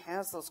Timmy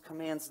has those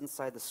commands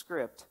inside the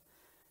script,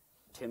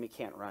 Timmy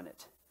can't run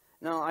it.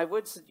 Now I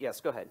would,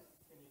 yes, go ahead.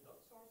 Can you dot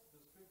source the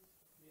script?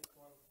 And use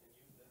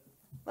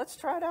that? Let's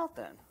try it out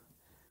then.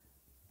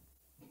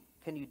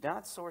 Can you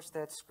dot source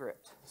that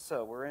script?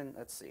 So we're in,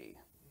 let's see.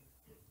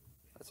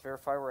 Let's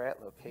verify we're at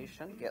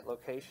location, get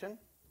location.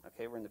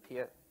 Okay, we're in the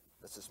PS.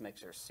 Let's just make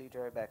sure C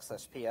drive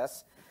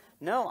 /PS.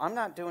 No, I'm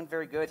not doing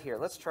very good here.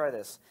 Let's try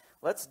this.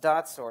 Let's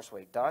dot source,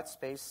 wait, dot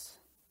space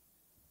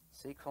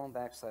C :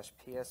 /PS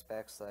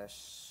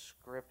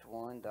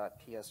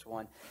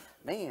 /script1.ps1.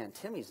 Man,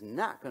 Timmy's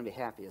not going to be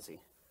happy, is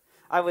he?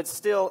 I would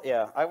still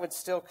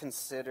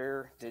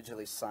consider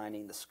digitally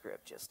signing the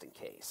script just in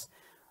case.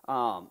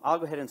 I'll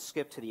go ahead and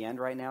skip to the end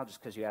right now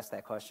just because you asked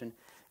that question.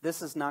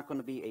 This is not going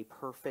to be a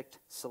perfect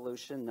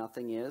solution.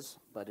 Nothing is,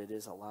 but it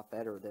is a lot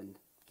better than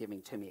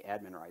giving Timmy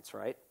admin rights,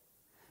 right?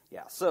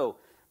 Yeah, so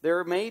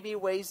there may be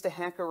ways to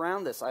hack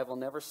around this. I will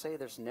never say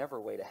there's never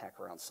a way to hack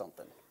around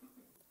something.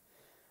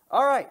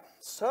 All right,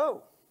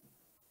 so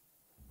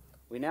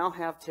we now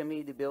have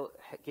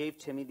gave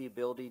Timmy the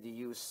ability to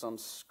use some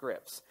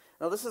scripts.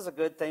 Now this is a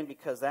good thing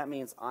because that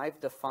means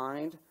I've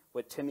defined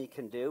what Timmy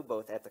can do,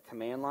 both at the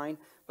command line,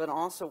 but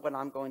also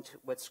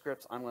what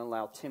scripts I'm going to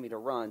allow Timmy to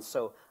run.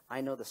 So I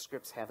know the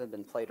scripts haven't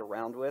been played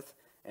around with,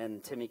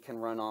 and Timmy can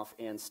run off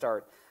and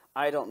start,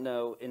 I don't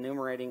know,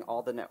 enumerating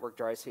all the network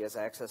drives he has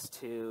access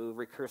to,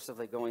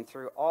 recursively going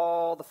through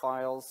all the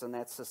files in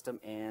that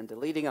system and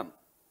deleting them.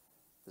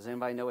 Does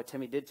anybody know what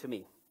Timmy did to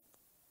me?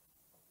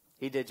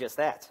 He did just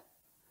that.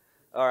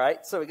 All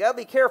right, so we got to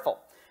be careful.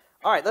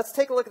 All right, let's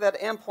take a look at that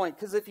endpoint,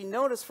 because if you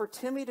notice, for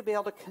Timmy to be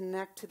able to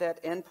connect to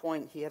that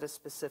endpoint, he had to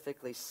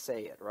specifically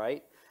say it,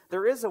 right?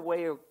 There is a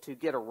way to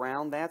get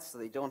around that so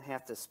they don't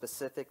have to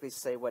specifically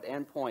say what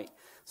endpoint.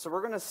 So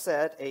we're going to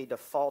set a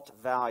default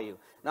value.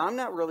 Now, I'm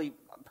not really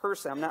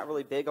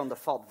big on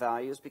default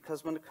values,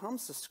 because when it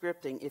comes to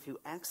scripting, if you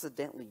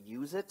accidentally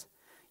use it,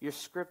 your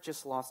script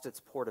just lost its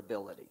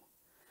portability.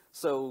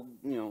 So,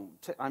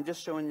 I'm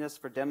just showing this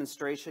for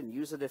demonstration.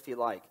 Use it if you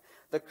like.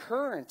 The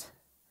current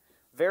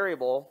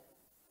variable,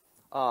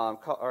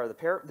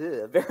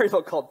 the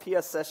variable called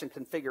PS session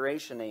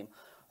configuration name,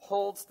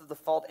 holds the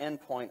default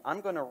endpoint.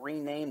 I'm going to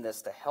rename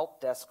this to help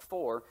desk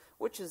 4,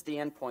 which is the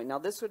endpoint. Now,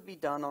 this would be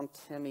done on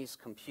Timmy's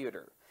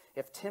computer.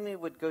 If Timmy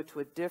would go to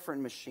a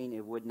different machine,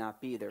 it would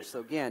not be there. So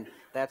again,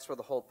 that's where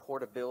the whole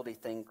portability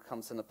thing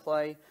comes into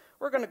play.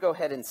 We're going to go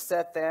ahead and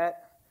set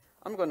that.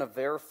 I'm going to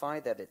verify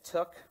that it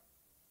took.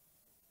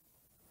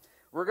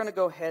 We're going to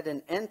go ahead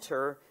and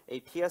enter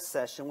a PS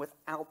session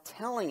without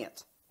telling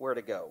it where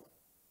to go.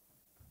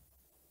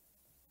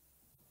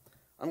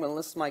 I'm going to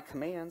list my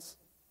commands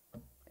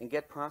and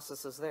get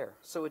processes there.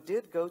 So it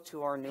did go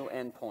to our new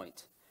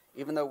endpoint,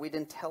 even though we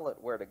didn't tell it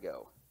where to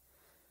go.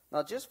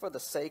 Now, just for the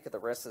sake of the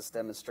rest of this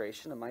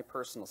demonstration and my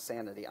personal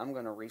sanity, I'm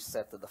going to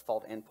reset the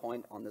default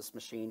endpoint on this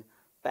machine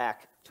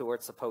back to where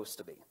it's supposed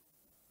to be.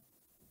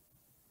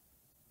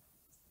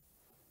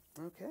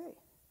 Okay,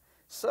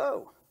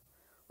 so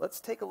let's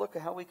take a look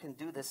at how we can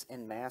do this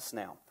en masse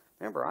now.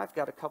 Remember, I've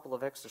got a couple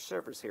of extra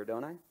servers here,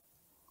 don't I?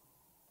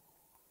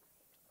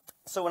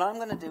 So what I'm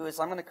going to do is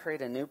I'm going to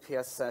create a new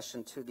PS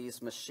session to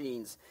these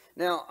machines.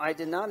 Now, I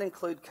did not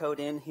include code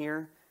in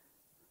here.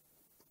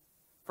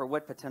 For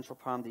what potential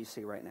problem do you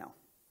see right now?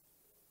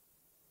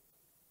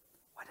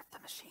 What if the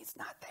machine's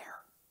not there?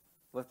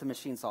 What if the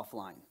machine's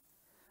offline?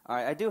 All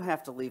right, I do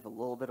have to leave a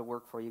little bit of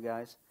work for you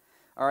guys.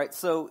 All right,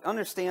 so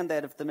understand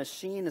that if the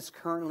machine is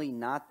currently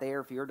not there,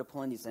 if you're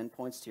deploying these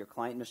endpoints to your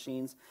client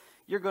machines,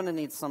 you're going to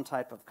need some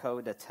type of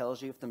code that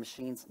tells you if the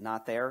machine's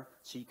not there,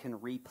 so you can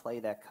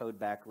replay that code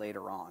back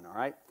later on. All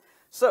right.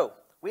 So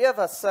we have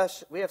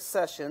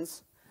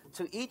sessions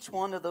to each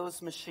one of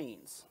those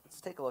machines. Let's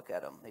take a look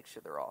at them. Make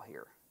sure they're all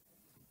here.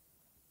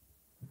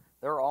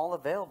 They're all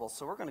available,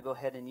 so we're going to go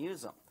ahead and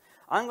use them.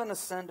 I'm going to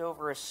send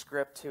over a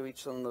script to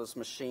each one of those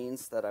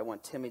machines that I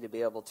want Timmy to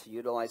be able to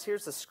utilize.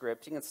 Here's the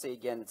script. You can see,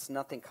 again, it's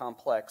nothing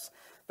complex,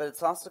 but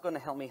it's also going to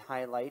help me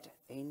highlight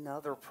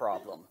another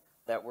problem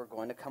that we're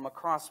going to come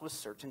across with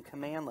certain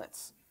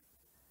commandlets.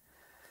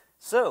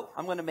 So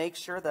I'm going to make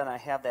sure that I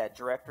have that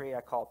directory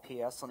I call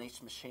PS on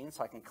each machine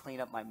so I can clean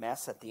up my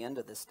mess at the end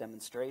of this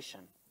demonstration.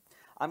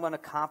 I'm going to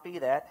copy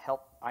that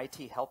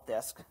IT help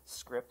desk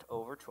script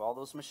over to all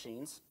those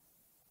machines.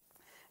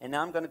 And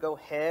now I'm going to go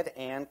ahead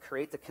and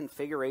create the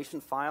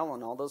configuration file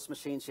on all those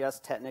machines. Yes,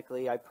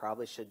 technically, I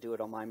probably should do it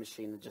on my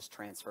machine and just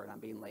transfer it. I'm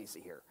being lazy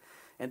here.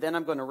 And then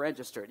I'm going to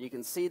register it. You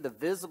can see the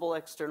visible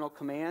external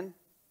command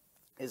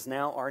is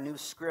now our new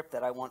script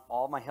that I want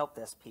all my help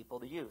desk people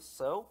to use.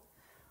 So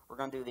we're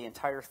going to do the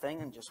entire thing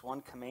in just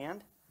one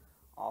command.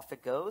 Off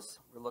it goes.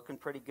 We're looking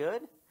pretty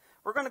good.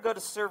 We're going to go to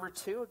server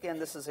 2. Again,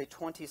 this is a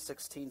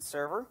 2016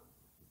 server.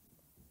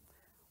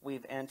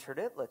 We've entered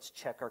it. Let's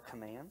check our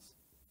commands.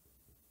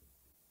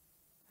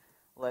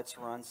 Let's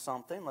run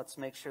something. Let's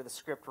make sure the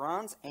script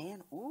runs.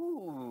 And,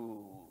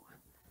 ooh,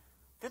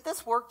 did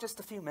this work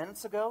just a few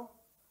minutes ago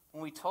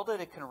when we told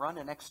it can run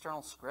an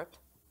external script?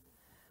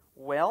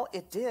 Well,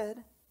 it did.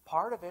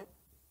 Part of it.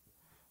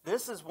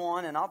 This is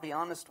one, and I'll be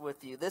honest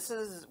with you, this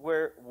is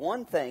where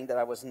one thing that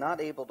I was not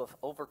able to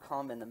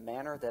overcome in the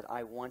manner that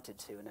I wanted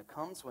to, and it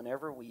comes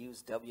whenever we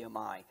use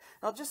WMI.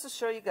 Now, just to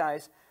show you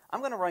guys,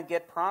 I'm going to run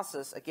get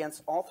process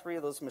against all three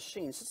of those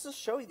machines. Just to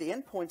show you the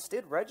endpoints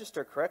did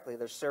register correctly.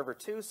 There's server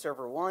 2,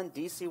 server 1,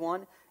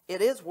 DC1.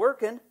 It is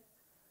working.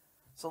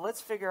 So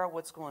let's figure out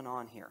what's going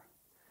on here.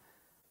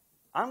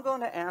 I'm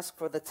going to ask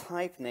for the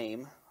type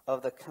name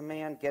of the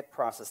command get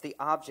process, the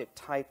object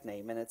type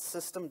name, and its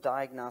system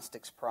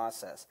diagnostics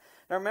process.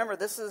 Now remember,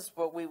 this is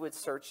what we would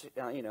search,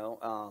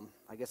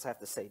 I guess I have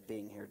to say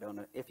Bing here, don't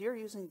I? If you're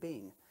using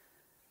Bing,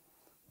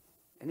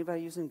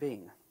 anybody using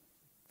Bing?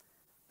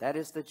 That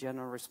is the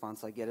general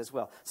response I get as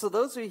well. So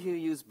those of you who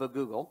use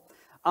Google,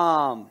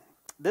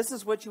 this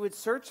is what you would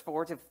search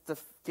for to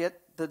get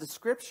the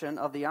description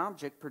of the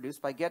object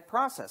produced by get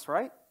process,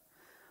 right?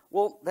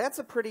 Well, that's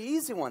a pretty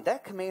easy one.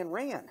 That command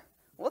ran.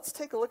 Let's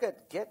take a look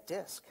at get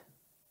disk.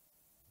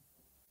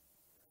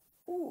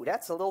 Ooh,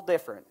 that's a little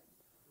different.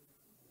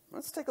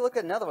 Let's take a look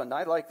at another one.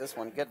 I like this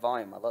one, get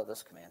volume. I love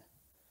this command.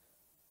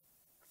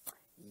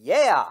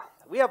 Yeah,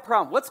 we have a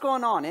problem. What's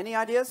going on? Any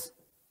ideas?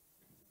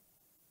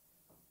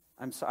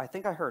 I'm sorry, I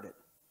think I heard it.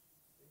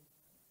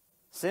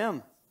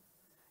 Sim.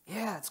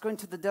 Yeah, it's going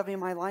to the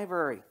WMI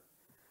library.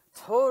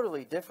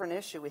 Totally different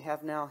issue we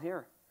have now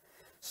here.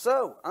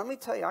 So, let me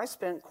tell you, I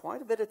spent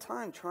quite a bit of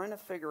time trying to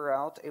figure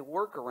out a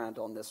workaround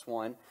on this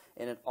one,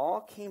 and it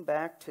all came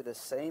back to the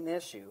same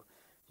issue.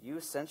 You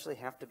essentially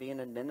have to be an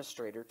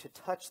administrator to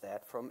touch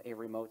that from a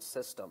remote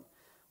system,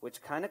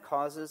 which kind of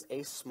causes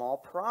a small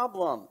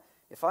problem.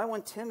 If I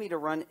want Timmy to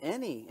run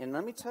any, and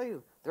let me tell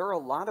you, there are a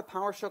lot of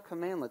PowerShell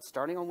commandlets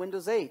starting on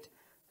Windows 8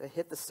 that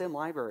hit the sim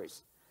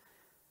libraries.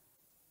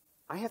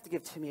 I have to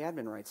give Timmy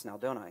admin rights now,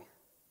 don't I?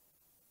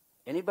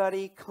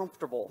 Anybody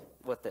comfortable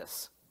with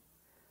this?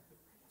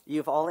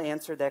 You've all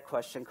answered that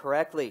question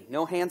correctly.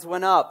 No hands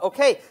went up.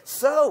 Okay,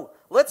 so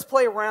let's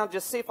play around,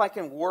 just see if I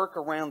can work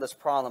around this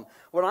problem.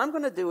 What I'm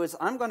going to do is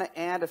I'm going to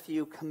add a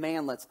few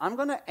commandlets. I'm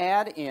going to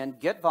add in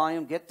get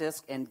volume, get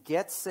disk, and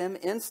get sim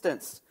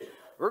instance.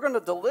 We're going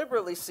to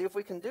deliberately see if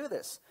we can do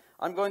this.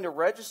 I'm going to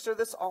register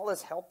this all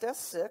as help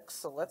desk 6,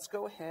 so let's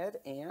go ahead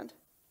and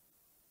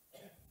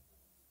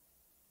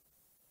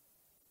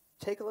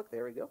take a look.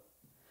 There we go.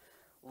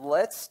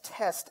 Let's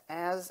test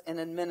as an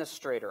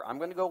administrator. I'm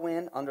going to go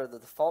in under the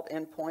default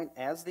endpoint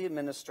as the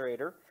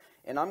administrator,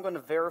 and I'm going to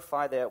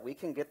verify that we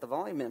can get the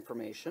volume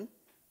information.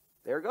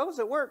 There it goes.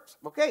 It works.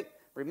 Okay.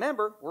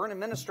 Remember, we're an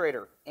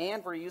administrator,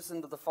 and we're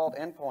using the default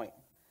endpoint.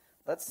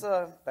 Let's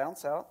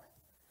bounce out.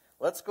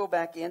 Let's go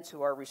back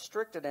into our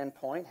restricted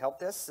endpoint, help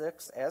desk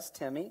 6 as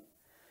Timmy.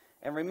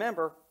 And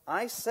remember,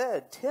 I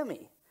said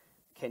Timmy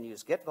can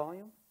use get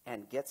volume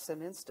and get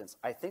sim instance.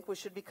 I think we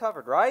should be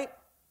covered, right?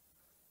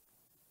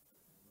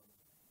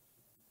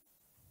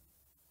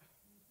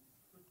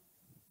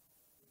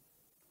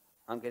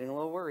 I'm getting a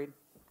little worried.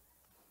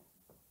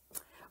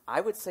 I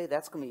would say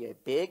that's going to be a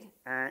big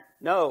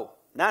no,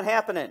 not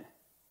happening.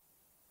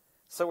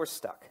 So we're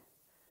stuck.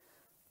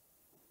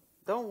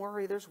 Don't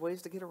worry, there's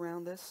ways to get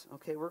around this.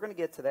 Okay, we're going to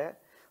get to that.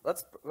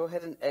 Let's go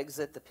ahead and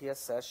exit the PS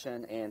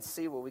session and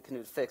see what we can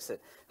do to fix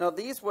it. Now,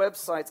 these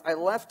websites I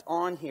left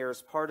on here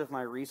as part of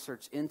my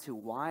research into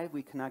why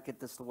we cannot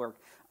get this to work.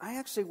 I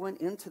actually went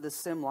into the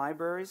SIM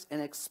libraries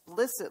and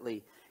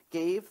explicitly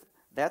gave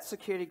that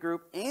security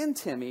group and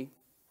Timmy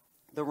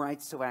the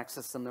rights to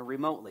access them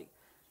remotely.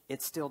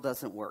 It still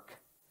doesn't work.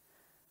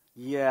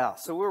 Yeah,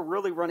 so we're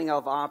really running out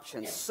of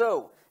options.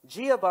 So,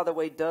 Gia, by the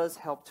way, does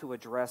help to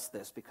address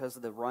this because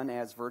of the run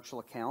as virtual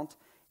account.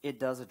 It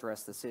does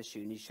address this issue,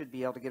 and you should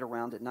be able to get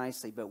around it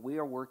nicely. But we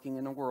are working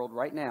in a world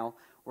right now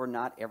where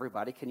not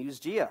everybody can use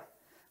Gia.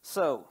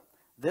 So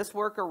this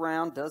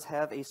workaround does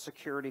have a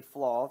security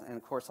flaw, and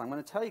of course I'm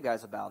going to tell you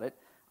guys about it.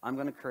 I'm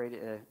going to create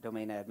a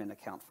domain admin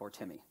account for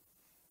Timmy.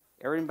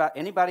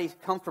 Anybody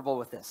comfortable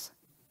with this?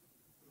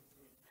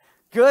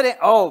 Good.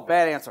 Oh,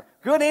 bad answer.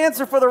 Good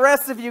answer for the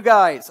rest of you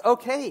guys.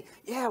 Okay,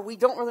 yeah, we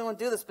don't really want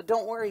to do this, but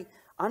don't worry.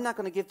 I'm not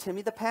going to give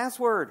Timmy the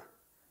password.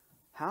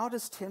 How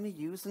does Timmy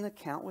use an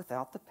account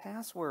without the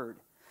password?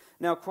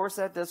 Now, of course,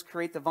 that does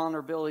create the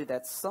vulnerability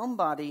that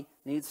somebody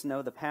needs to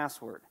know the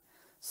password.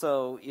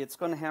 So it's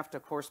going to have to,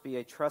 of course, be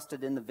a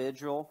trusted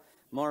individual.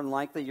 More than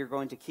likely, you're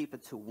going to keep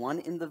it to one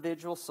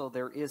individual, so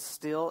there is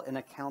still an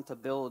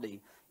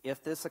accountability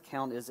if this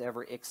account is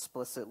ever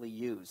explicitly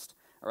used.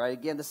 All right,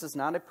 again, this is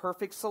not a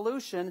perfect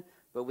solution,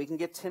 but we can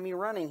get Timmy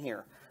running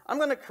here. I'm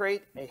going to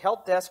create a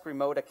help desk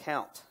remote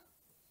account.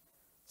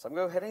 So I'm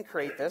going to go ahead and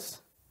create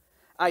this.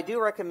 I do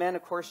recommend,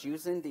 of course,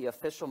 using the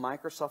official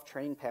Microsoft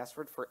training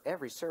password for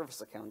every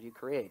service account you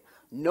create.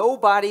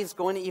 Nobody's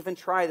going to even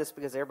try this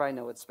because everybody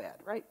knows it's bad,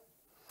 right?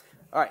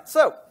 All right,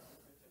 so,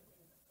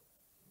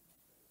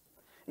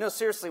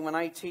 seriously, when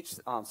I teach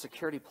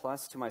Security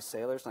Plus to my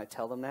sailors and I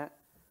tell them that,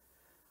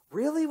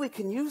 really, we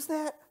can use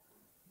that?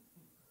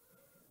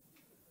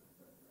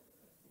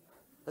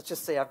 Let's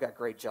just say I've got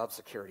great job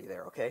security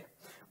there, okay?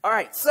 All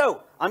right,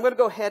 so I'm going to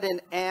go ahead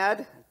and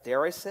add,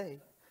 dare I say,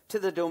 to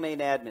the domain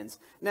admins.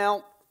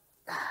 Now,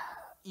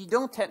 you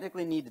don't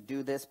technically need to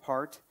do this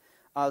part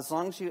as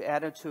long as you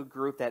add it to a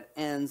group that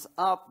ends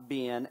up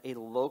being a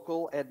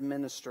local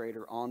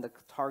administrator on the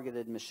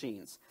targeted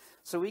machines.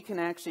 So we can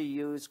actually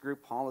use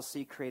group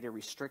policy, create a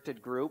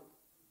restricted group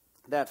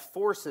that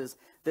forces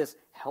this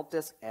help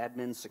desk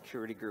admin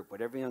security group,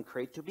 whatever you want to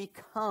create, to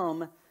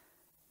become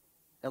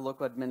a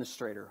local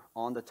administrator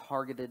on the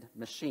targeted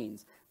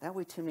machines. That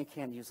way Timmy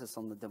can't use this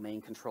on the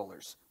domain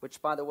controllers, which,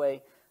 by the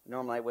way,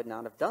 normally I would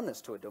not have done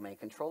this to a domain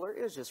controller.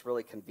 It was just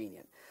really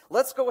convenient.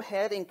 Let's go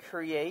ahead and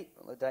create,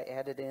 let I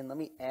add it in. Let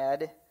me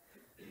add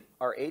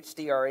our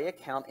HDRA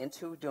account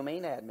into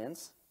domain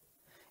admins.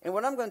 And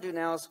what I'm going to do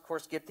now is, of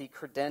course, get the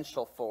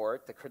credential for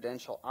it, the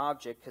credential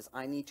object, because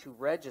I need to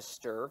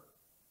register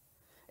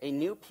a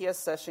new PS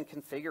session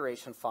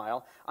configuration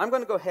file. I'm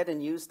going to go ahead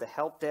and use the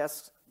help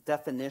desk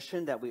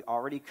definition that we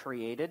already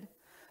created.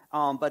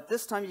 But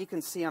this time you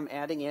can see I'm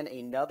adding in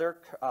another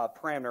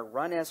parameter,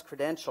 run as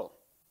credential.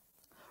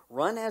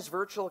 Run as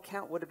virtual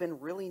account would have been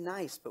really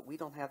nice, but we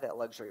don't have that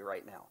luxury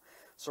right now.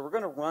 So we're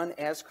going to run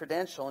as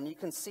credential, and you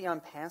can see I'm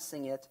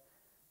passing it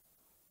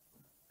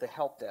the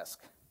help desk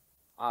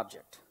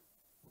object.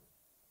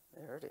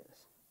 There it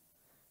is.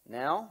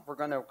 Now we're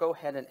going to go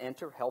ahead and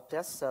enter help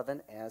desk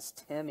 7 as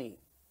Timmy.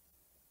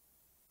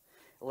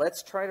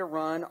 Let's try to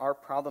run our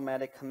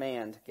problematic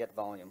command, get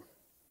volume.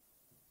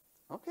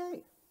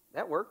 Okay,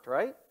 that worked,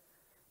 right?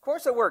 Of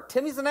course it worked.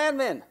 Timmy's an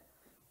admin.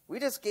 We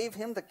just gave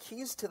him the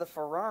keys to the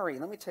Ferrari.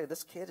 Let me tell you,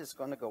 this kid is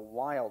going to go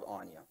wild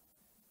on you.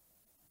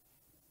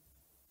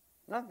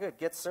 Not good.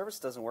 Get service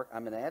doesn't work.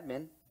 I'm an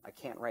admin. I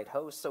can't write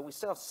host, so we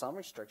still have some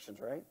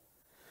restrictions, right?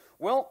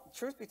 Well,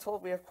 truth be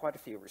told, we have quite a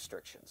few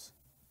restrictions.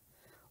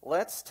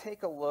 Let's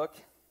take a look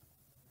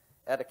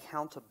at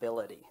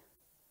accountability.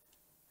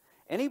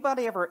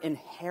 Anybody ever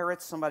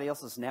inherit somebody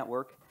else's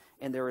network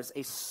and there is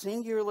a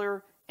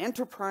singular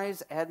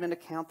enterprise admin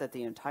account that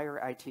the entire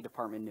IT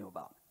department knew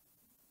about?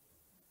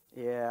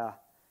 Yeah.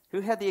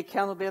 Who had the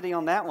accountability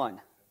on that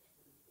one?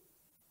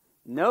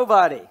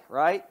 Nobody,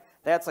 right?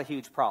 That's a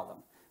huge problem.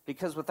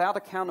 Because without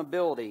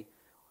accountability,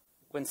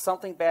 when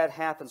something bad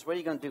happens, what are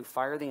you going to do?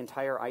 Fire the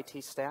entire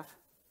IT staff?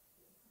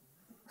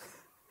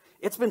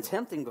 It's been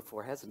tempting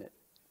before, hasn't it?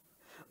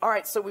 All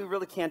right, so we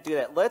really can't do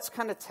that. Let's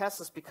kind of test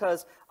this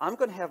because I'm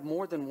going to have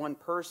more than one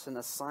person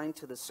assigned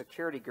to the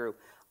security group.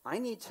 I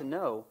need to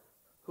know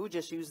who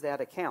just used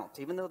that account,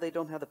 even though they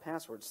don't have the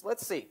passwords.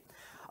 Let's see.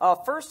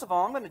 First of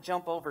all, I'm going to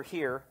jump over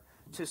here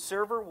to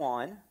server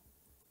 1.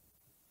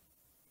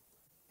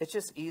 It's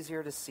just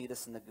easier to see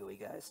this in the GUI,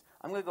 guys.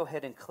 I'm going to go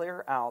ahead and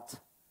clear out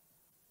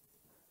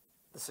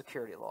the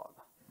security log.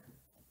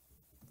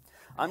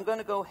 I'm going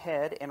to go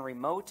ahead and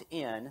remote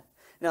in.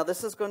 Now,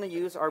 this is going to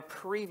use our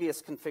previous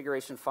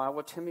configuration file,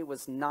 where Timmy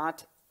was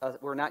not,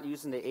 we're not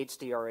using the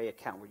HDRA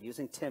account. We're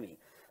using Timmy.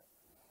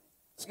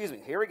 Excuse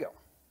me, here we go.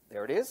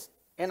 There it is.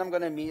 And I'm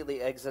going to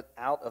immediately exit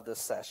out of this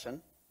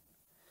session.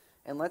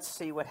 and let's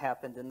see what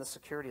happened in the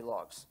security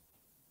logs.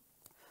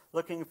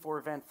 Looking for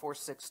event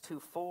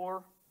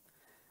 4624.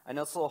 I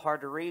know it's a little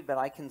hard to read, but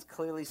I can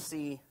clearly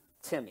see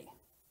Timmy.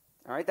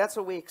 All right, that's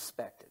what we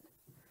expected.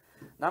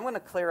 Now I'm going to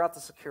clear out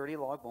the security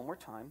log one more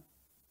time.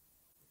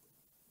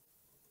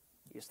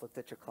 You just looked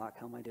at your clock.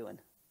 How am I doing?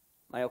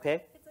 Am I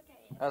okay? It's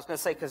okay. I was going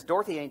to say, because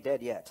Dorothy ain't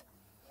dead yet.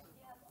 Yes,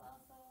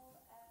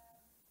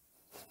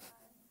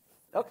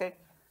 also, Okay.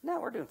 No,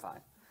 we're doing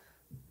fine.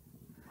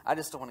 I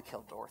just don't want to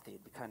kill Dorothy.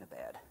 It'd be kind of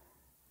bad.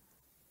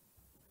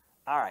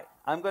 All right.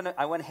 I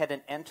went ahead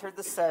and entered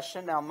the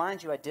session. Now,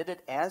 mind you, I did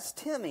it as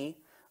Timmy,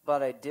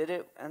 but I did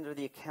it under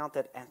the account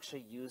that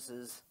actually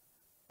uses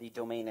the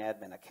domain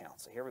admin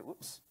account. So here we,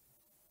 whoops.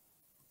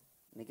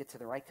 Let me get to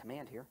the right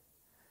command here.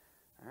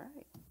 All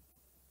right.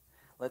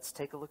 Let's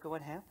take a look at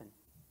what happened.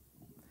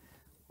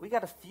 We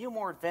got a few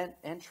more event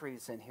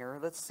entries in here.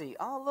 Let's see.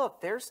 Oh,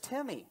 look, there's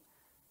Timmy.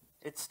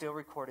 It still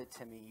recorded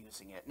Timmy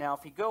using it. Now,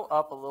 if you go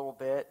up a little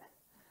bit,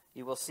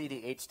 you will see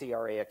the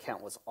HDRA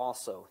account was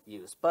also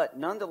used. But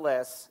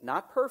nonetheless,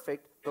 not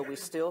perfect, but we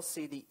still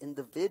see the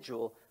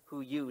individual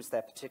who used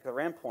that particular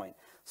endpoint.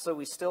 So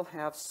we still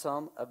have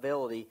some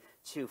ability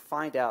to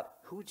find out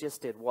who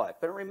just did what.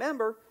 But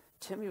remember,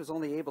 Timmy was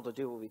only able to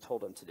do what we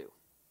told him to do.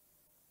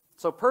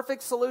 So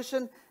perfect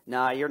solution?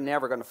 Nah, you're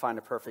never going to find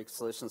a perfect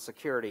solution in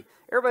security.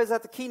 Everybody's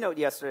at the keynote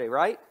yesterday,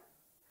 right?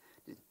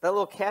 That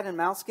little cat and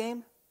mouse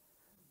game?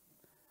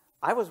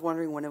 I was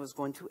wondering when it was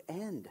going to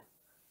end.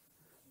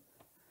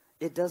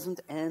 It doesn't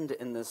end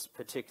in this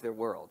particular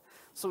world.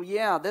 So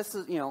yeah, this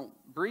is,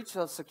 breach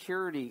of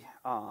security,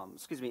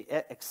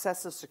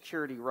 excessive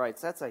security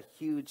rights. That's a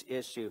huge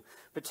issue,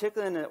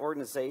 particularly in an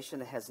organization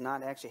that has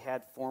not actually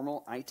had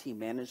formal IT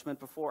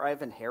management before.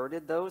 I've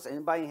inherited those.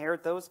 Anybody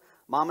inherit those?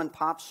 Mom and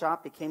pop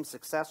shop became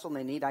successful and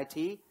they need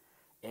IT.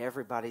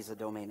 Everybody's a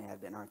domain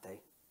admin, aren't they?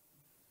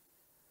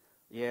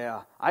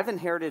 Yeah, I've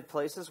inherited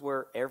places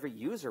where every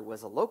user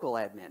was a local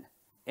admin.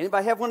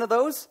 Anybody have one of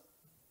those?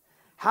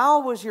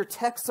 How was your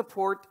tech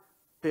support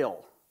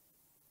bill?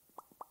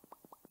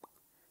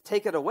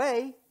 Take it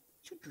away.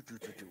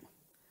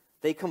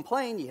 They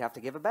complain, you have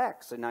to give it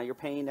back. So now you're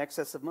paying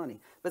excessive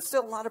money. But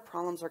still, a lot of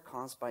problems are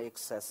caused by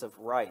excessive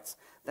rights.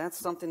 That's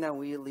something that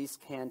we at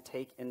least can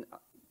take in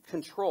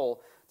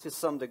control to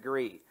some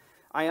degree.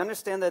 I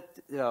understand that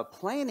the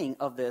planning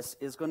of this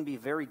is going to be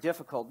very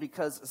difficult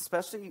because,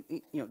 especially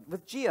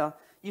with GIA,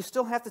 you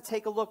still have to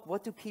take a look.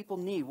 What do people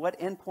need? What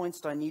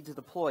endpoints do I need to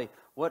deploy?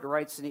 What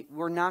rights do I need?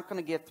 We're not going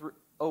to get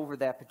over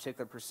that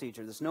particular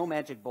procedure. There's no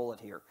magic bullet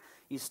here.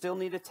 You still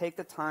need to take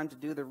the time to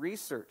do the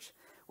research.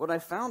 What I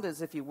found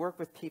is if you work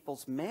with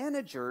people's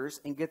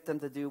managers and get them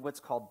to do what's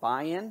called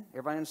buy-in.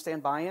 Everybody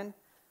understand buy-in?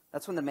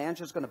 That's when the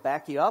manager's going to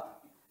back you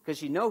up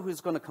because you know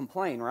who's going to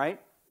complain, right?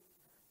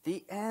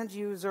 The end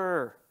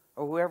user.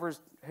 Or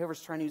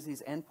whoever's trying to use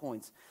these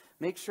endpoints.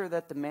 Make sure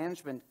that the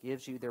management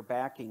gives you their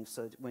backing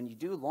so that when you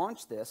do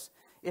launch this,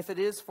 if it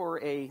is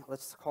for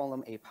let's call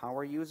them a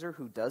power user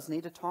who does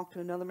need to talk to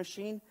another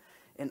machine,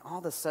 and all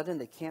of a sudden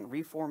they can't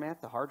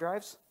reformat the hard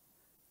drives,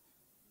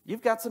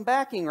 you've got some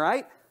backing,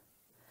 right?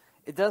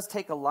 It does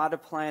take a lot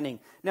of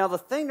planning. Now, the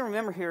thing to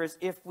remember here is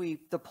if we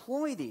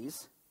deploy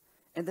these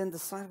and then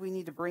decide we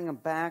need to bring them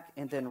back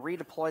and then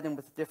redeploy them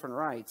with different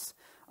rights,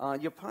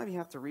 you'll probably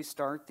have to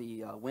restart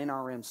the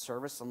WinRM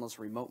service on those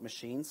remote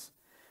machines,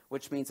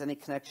 which means any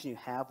connection you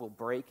have will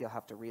break. You'll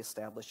have to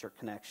reestablish your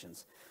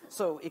connections.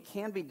 So it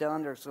can be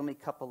done. There's going to be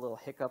a couple little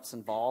hiccups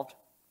involved.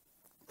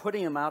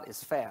 Putting them out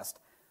is fast.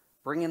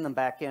 Bringing them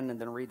back in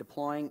and then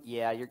redeploying,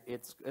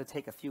 it's going to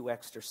take a few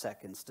extra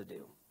seconds to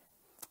do.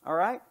 All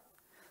right?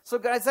 So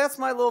guys, that's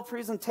my little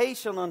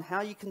presentation on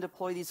how you can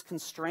deploy these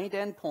constrained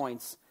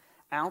endpoints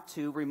out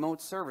to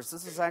remote servers.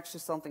 This is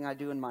actually something I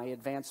do in my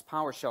advanced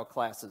PowerShell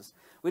classes.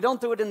 We don't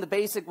do it in the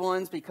basic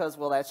ones because,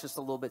 well, that's just a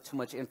little bit too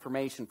much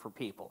information for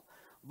people.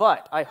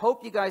 But I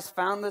hope you guys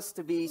found this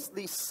to be at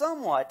least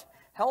somewhat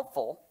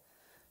helpful.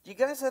 Do you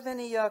guys have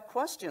any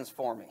questions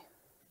for me?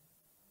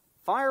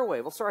 Fire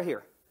away. We'll start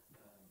here.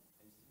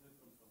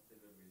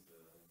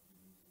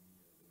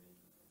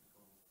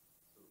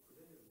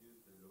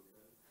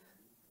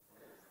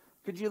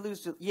 Could you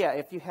lose? Yeah,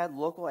 if you had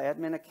local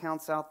admin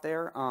accounts out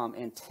there,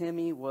 and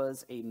Timmy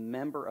was a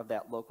member of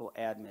that local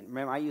admin.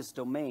 Remember, I use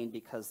domain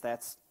because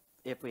that's,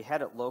 if we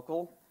had it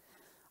local,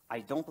 I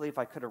don't believe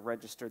I could have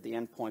registered the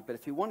endpoint. But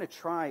if you want to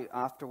try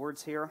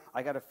afterwards here,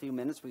 I got a few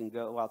minutes. We can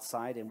go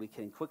outside and we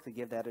can quickly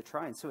give that a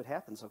try and see what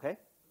happens, okay?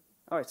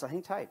 All right, so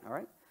hang tight, all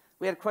right?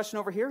 We had a question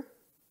over here?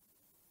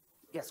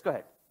 Yes, go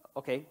ahead.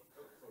 Okay.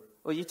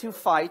 Well, you two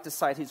fight,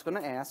 decide who's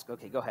going to ask.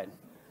 Okay, go ahead.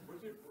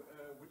 Would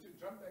you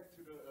jump back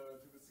to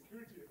the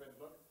security event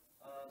log?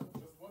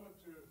 Just wanted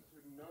to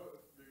know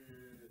if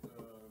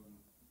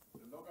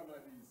the login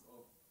IDs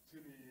of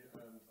Timmy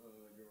and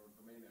your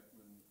domain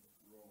admin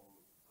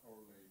role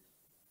correlate.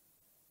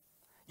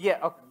 Yeah.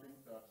 Okay.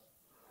 Link that.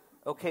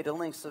 Okay, the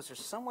links. So is there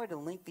some way to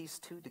link these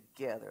two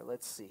together?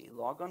 Let's see.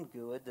 Log on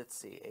good. Let's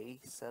see.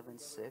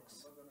 A76.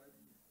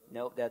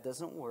 Nope, that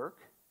doesn't work.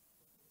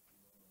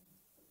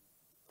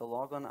 The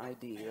logon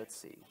ID. Let's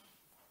see.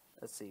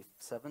 let's see,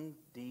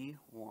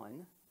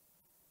 7D1.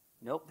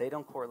 Nope, they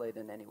don't correlate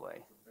in any way.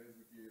 So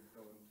basically, you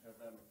don't have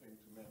anything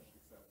to match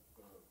except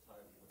the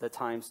time. The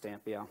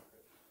timestamp, yeah. It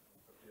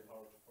would be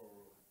hard for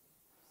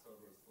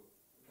servers with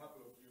a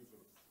couple of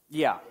users.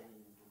 Yeah.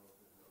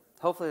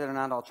 Hopefully they're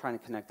not all trying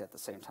to connect at the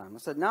same time. I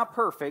said, not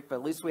perfect, but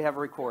at least we have a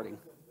recording.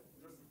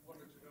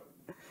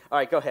 All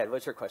right, go ahead.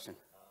 What's your question?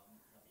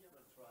 Have you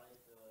ever tried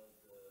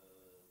the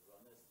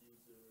runners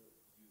user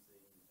using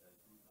group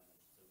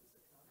managed service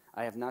account?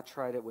 I have not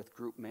tried it with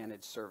group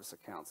managed service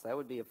accounts. That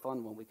would be a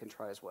fun one we can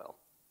try as well.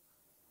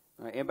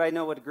 All right, anybody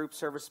know what a group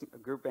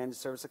managed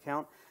service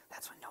account?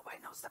 That's when nobody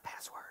knows the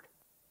password.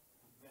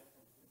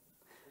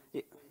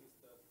 Yeah.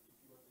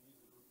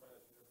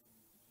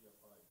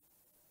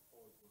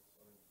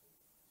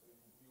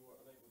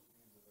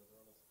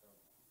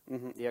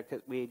 Yeah,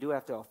 because we do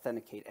have to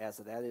authenticate as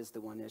of that is the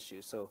one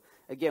issue. So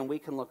again, we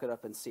can look it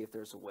up and see if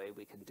there's a way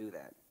we can do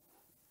that.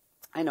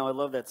 I know I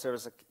love that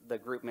service, the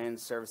group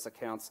managed service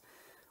accounts.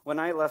 When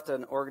I left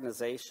an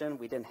organization,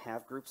 we didn't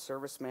have group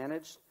service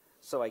managed,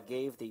 so I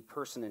gave the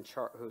person in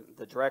charge,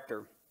 the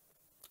director,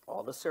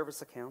 all the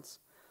service accounts,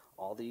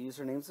 all the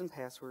usernames and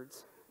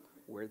passwords,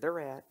 where they're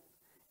at,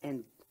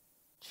 and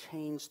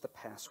changed the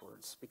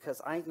passwords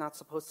because I'm not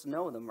supposed to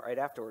know them right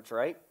afterwards,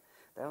 right?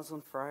 That was on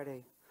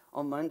Friday.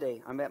 On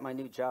Monday, I'm at my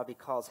new job. He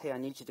calls, hey, I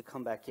need you to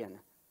come back in.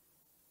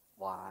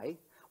 Why?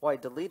 Well, I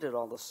deleted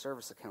all the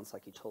service accounts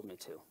like he told me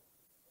to.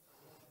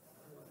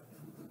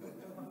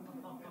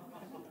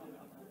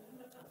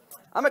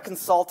 I'm a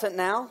consultant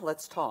now.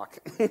 Let's talk.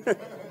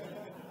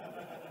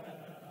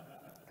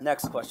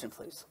 Next question,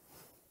 please.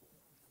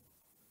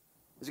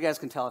 As you guys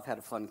can tell, I've had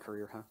a fun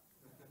career, huh?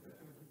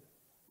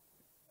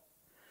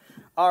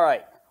 All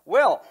right.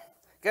 Well,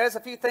 guys,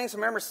 a few things.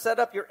 Remember, set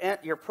up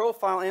your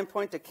profile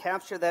endpoint to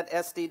capture that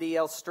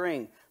SDDL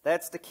string.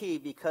 That's the key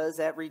because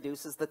that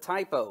reduces the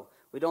typo.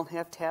 We don't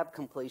have tab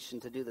completion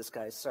to do this,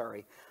 guys.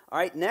 Sorry. All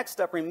right, next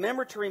up,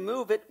 remember to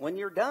remove it when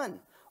you're done.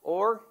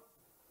 Or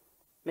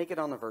make it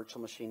on the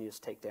virtual machine you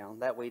just take down.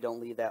 That way you don't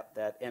leave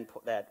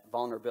that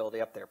vulnerability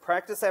up there.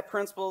 Practice that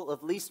principle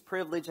of least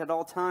privilege at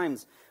all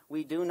times.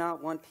 We do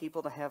not want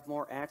people to have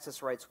more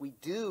access rights. We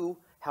do,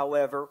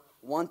 however,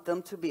 want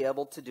them to be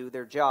able to do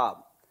their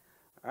job.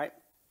 All right?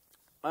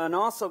 And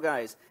also,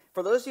 guys,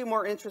 for those of you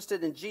more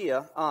interested in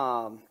GIA,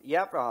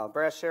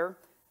 Brad Scher,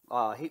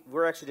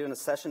 we're actually doing a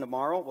session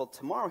tomorrow. Well,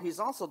 tomorrow he's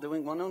also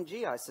doing one on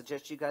GIA. I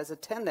suggest you guys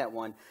attend that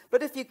one.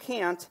 But if you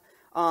can't,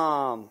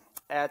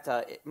 at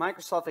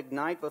Microsoft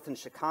Ignite, both in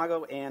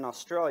Chicago and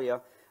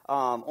Australia,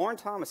 Oren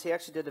Thomas, he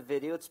actually did a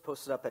video. It's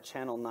posted up at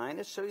Channel 9.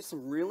 It shows you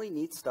some really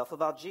neat stuff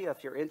about GIA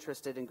if you're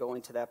interested in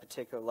going to that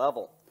particular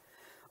level.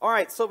 All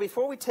right, so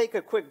before we take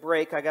a quick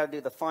break, I got to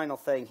do the final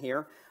thing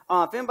here.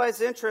 If anybody's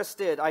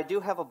interested, I do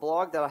have a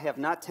blog that I have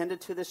not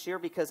tended to this year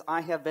because I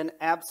have been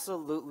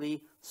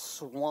absolutely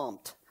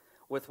swamped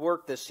with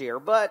work this year.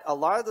 But a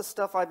lot of the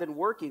stuff I've been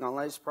working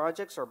on, these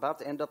projects, are about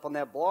to end up on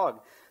that blog.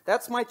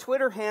 That's my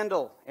Twitter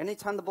handle.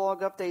 Anytime the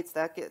blog updates,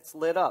 that gets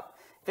lit up.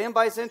 If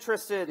anybody's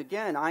interested,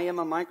 again, I am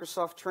a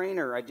Microsoft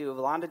trainer. I do a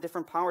lot of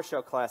different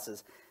PowerShell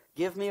classes.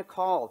 Give me a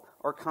call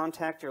or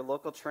contact your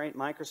local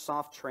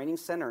Microsoft Training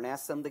Center and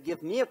ask them to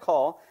give me a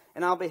call,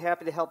 and I'll be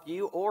happy to help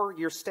you or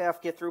your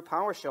staff get through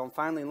PowerShell and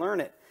finally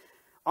learn it.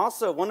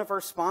 Also, one of our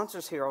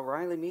sponsors here,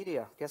 O'Reilly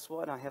Media, guess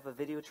what? I have a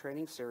video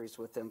training series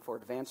with them for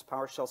advanced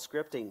PowerShell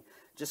scripting.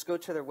 Just go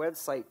to their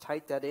website,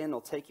 type that in, it'll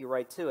take you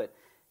right to it.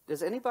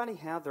 Does anybody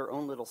have their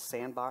own little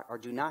sandbox, or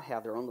do not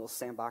have their own little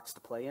sandbox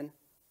to play in?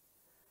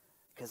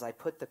 Because I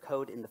put the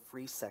code in the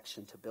free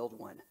section to build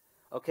one.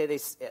 Okay,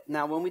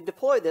 now when we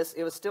deployed this,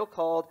 it was still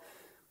called,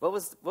 what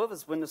was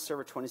Windows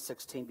Server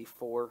 2016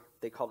 before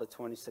they called it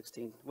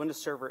 2016?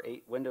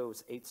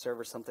 Windows 8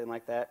 Server, something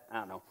like that? I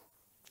don't know.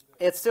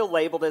 It's still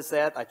labeled as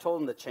that. I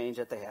told them to change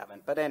it. They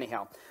haven't. But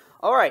anyhow.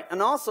 All right,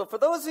 and also, for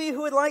those of you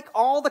who would like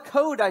all the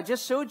code I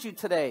just showed you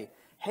today,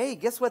 hey,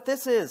 guess what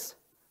this is?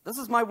 This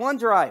is my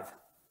OneDrive.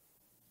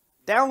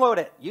 Download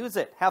it. Use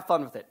it. Have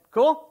fun with it.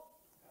 Cool?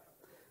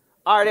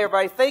 All right,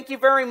 everybody, thank you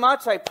very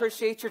much. I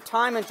appreciate your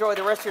time. Enjoy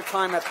the rest of your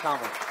time at the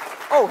conference.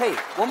 Oh, hey,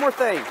 one more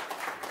thing.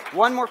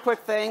 One more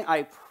quick thing.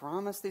 I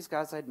promised these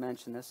guys I'd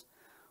mention this.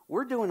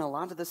 We're doing a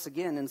lot of this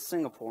again in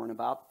Singapore in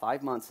about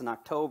 5 months in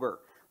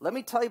October. Let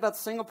me tell you about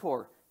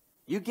Singapore.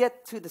 You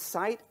get to the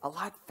site a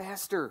lot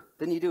faster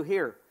than you do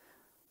here.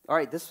 All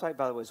right, this site,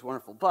 by the way, is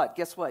wonderful. But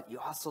guess what? You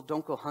also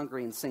don't go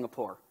hungry in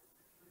Singapore.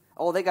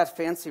 Oh, they got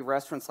fancy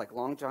restaurants like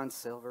Long John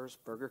Silver's,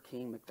 Burger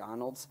King,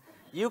 McDonald's.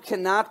 You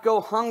cannot go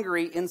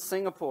hungry in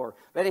Singapore.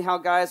 But anyhow,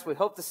 guys, we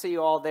hope to see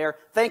you all there.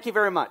 Thank you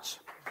very much.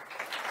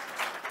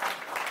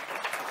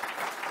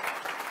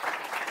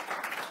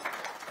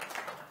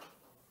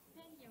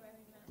 Thank you very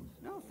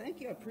much. No,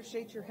 thank you. I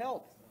appreciate your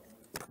help.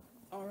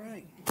 All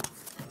right.